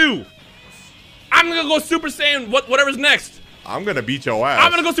Saiyan 2. I'm going to go Super Saiyan whatever's next. I'm going to beat your ass.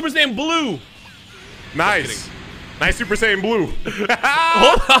 I'm going to go Super Saiyan Blue. Nice. Nice Super Saiyan Blue.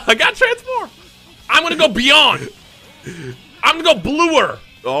 Hold on. I got transform. I'm going to go Beyond. I'm going to go bluer.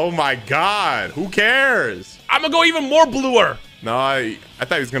 Oh, my God. Who cares? I'm going to go even more bluer. No, I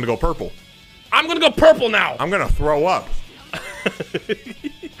thought he was going to go purple. I'm going to go purple now. I'm going to throw up.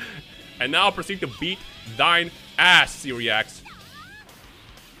 And now I'll proceed to beat thine ass, see where he acts.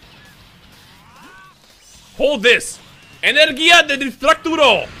 Hold this. Energía de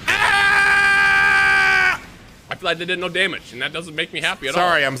Destructuro. Ah! I feel like they did no damage, and that doesn't make me happy at all.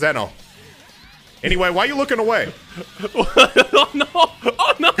 Sorry, I'm Zeno. Anyway, why are you looking away? Oh, no.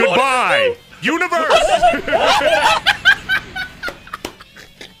 Oh, no. Goodbye, universe.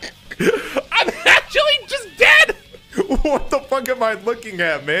 I'm actually just dead. What the fuck am I looking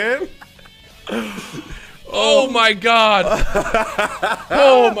at, man? Oh my God.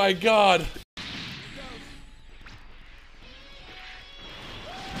 Oh my God.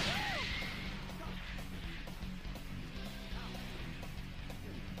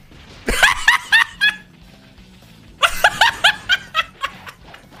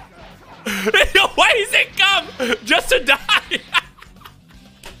 Why does it come? Just to die?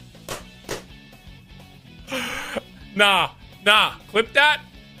 Nah. Clip that.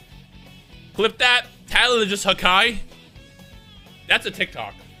 Tyler just Hakai. That's a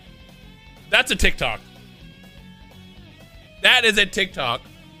TikTok. That is a TikTok.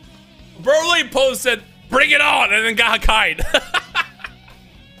 Burley Post said, bring it on, and then got Hakai'd.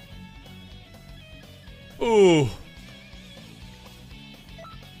 Ooh.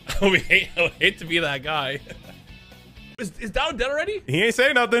 I would hate to be that guy. Is Dow dead already? He ain't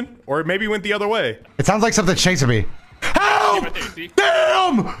saying nothing. Or maybe he went the other way. It sounds like something's chasing me. Help!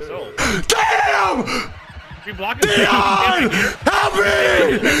 Damn! Damn! You blocking Dion! Help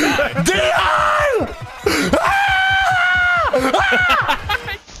me! Dion!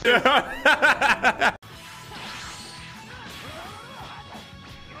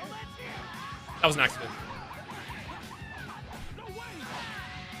 That was an accident.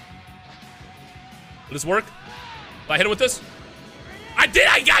 Will this work? Did I hit it with this? I did!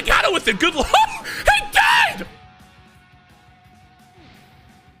 I got it with it! Good luck! He died!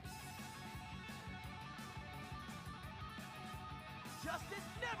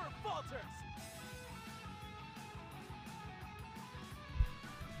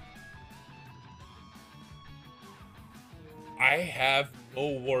 I have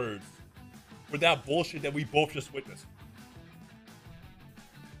no words for that bullshit that we both just witnessed.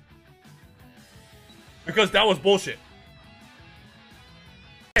 Because that was bullshit.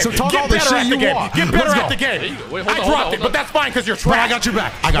 So talk all the shit you want. Get better at the game. Wait, I dropped it, but that's fine because you're trash. I got your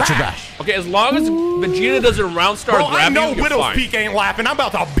back. I got your back. Okay, as long as Vegeta doesn't round start Bro, grab I know you, you're Widow's fine. Peak ain't laughing. I'm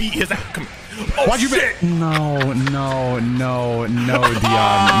about to beat his ass. Come Oh, why'd you shit. No, Dion.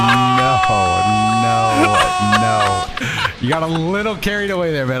 No. You got a little carried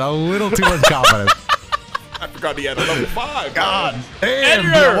away there, man. A little too much confidence. I forgot he had a level 5. God damn,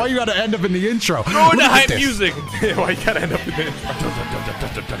 Dion, why you gotta end up in the intro? Throw in the hype music. Why you gotta end up in the intro?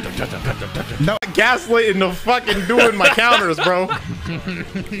 No, gaslighting the fucking doing my counters, bro.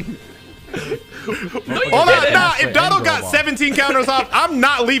 Hold on, nah, if Donald got 17 counters off, I'm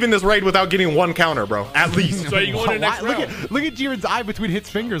not leaving this raid without getting 1 counter, bro. At least. So you going to the next round? Look at Jiren's eye between his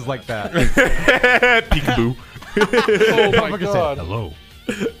fingers like that. Peekaboo. Oh my god. Hello.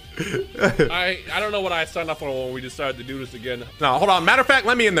 I don't know what I signed up for when we decided to do this again. No, hold on. Matter of fact,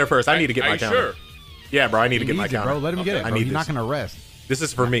 let me in there first. I need to get my counter. Sure? Yeah, bro, I need to get my Easy, counter. bro. Let him get it, bro. He's not gonna rest. This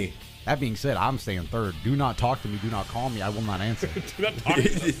is for me. That being said, I'm staying third. Do not talk to me. Do not call me. I will not answer. Do not talk to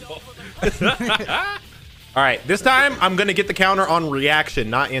me. All right, this time I'm gonna get the counter on reaction,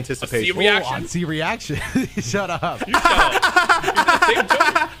 not anticipation. See reaction? On see reaction. Shut up. You shut up. You did the same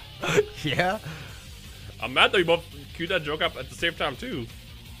joke. Yeah. I'm mad that we both queued that joke up at the same time too.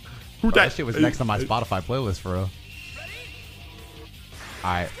 Bro, that shit was next on my Spotify playlist, for real.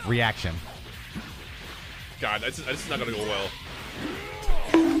 All right, reaction. God, this is not gonna go well.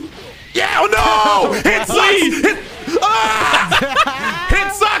 Yeah, oh no! Hit sucks!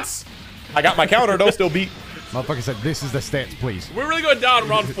 Hit sucks! I got my counter, though, still beat. Motherfucker said, this is the stance, please. We're really going down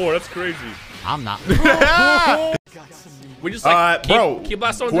round 4. That's crazy. I'm not. We just like keep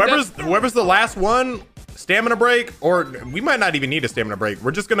blast on whoever's the last one, stamina break, or we might not even need a stamina break.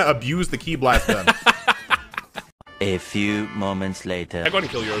 We're just gonna abuse the key blast them. A few moments later. I'm going to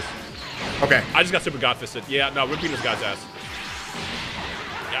kill yours. Okay. I just got super god fisted. Yeah, no, we're beating this guy's ass.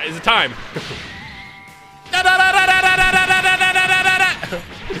 Yeah, is it time?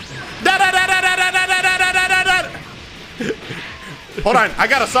 Hold on, I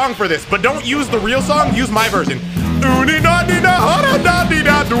got a song for this, but don't use the real song, use my version. Living in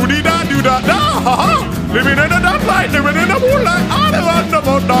the dark light, living in the moonlight, I don't want no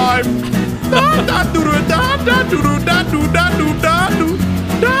more time.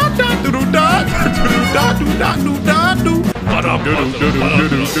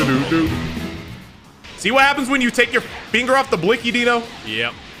 See what happens when you take your finger off the blicky, Dino?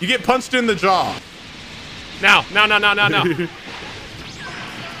 Yep. You get punched in the jaw. Now. No.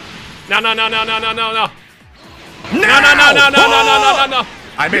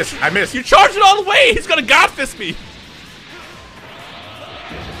 I missed. You charged it all the way. He's gonna god fist me.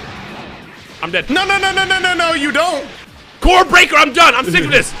 I'm dead. No, you don't. Core breaker, I'm done. I'm sick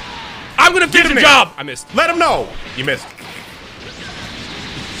of this. I'm gonna finish the job. I missed. Let him know. You missed.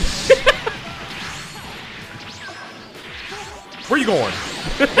 Where you going?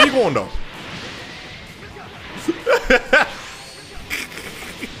 Where you going, though?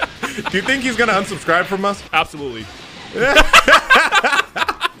 Do you think he's gonna unsubscribe from us? Absolutely.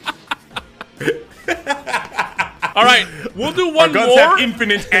 All right, we'll do one Our guns more. have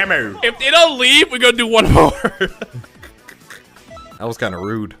infinite ammo. If they don't leave, we're gonna do one more. That was kind of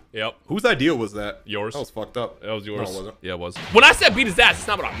rude. Yep. Whose idea was that? Yours. That was fucked up. That was yours. No, it wasn't. Yeah, it was. When I said beat his ass, it's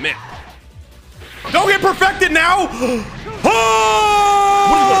not what I meant. Don't get perfected now! What do you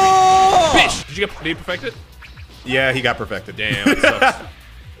want to be? Bitch! Did you perfect it? Yeah, he got perfected. Damn, that sucks.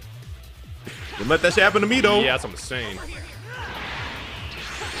 Don't let that shit happen to me, though. Yeah, that's what I'm saying.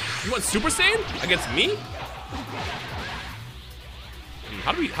 You want Super Saiyan against me?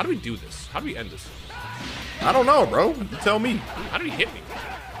 How do we do this? How do we end this? I don't know, bro. You tell me. How did he hit me?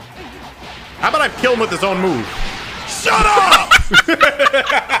 How about I kill him with his own move? Shut up!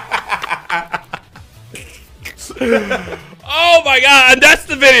 Oh my god, and that's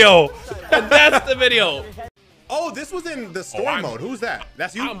the video! And that's the video! Oh, this was in the storm mode. Who's that?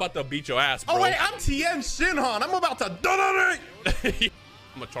 That's you? I'm about to beat your ass, bro. Oh, wait, I'm Tien Shinhan. I'm about to... I'm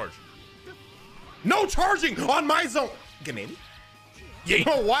gonna charge. No charging on my zone. Get me. Yeah.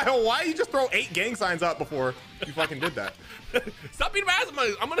 Why you just throw 8 gang signs up before you fucking did that? Stop beating my ass.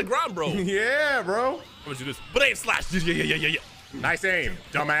 I'm on the ground, bro. Yeah, bro. I'm gonna do this. But ain't slash. Yeah. Nice aim,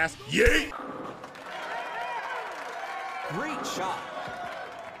 dumbass. Yay. Great shot.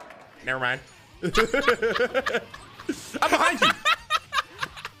 Never mind. I'm behind you.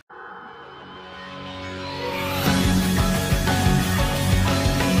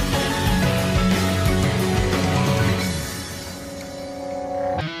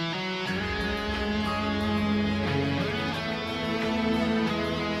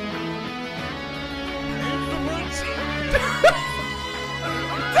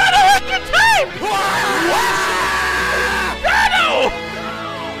 No!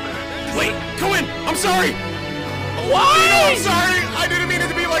 Wait, go in. I'm sorry. Why? No, I'm sorry. I didn't mean it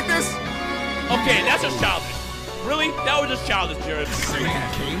to be like this. Okay, that's just childish. Really? That was just childish, Jared.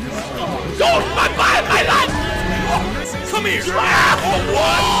 Don't! My life! Come here!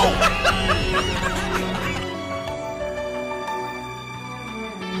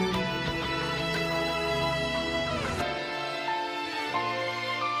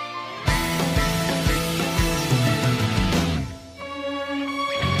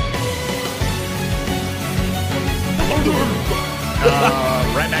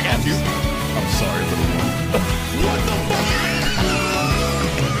 Right back at you. I'm sorry, little one. What the fuck?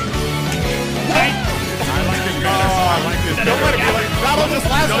 I like this better. Oh, I like this better. Don't let it be like that'll just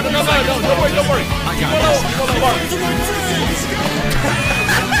last. No, don't worry. I got this. Keep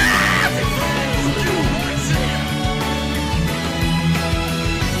on.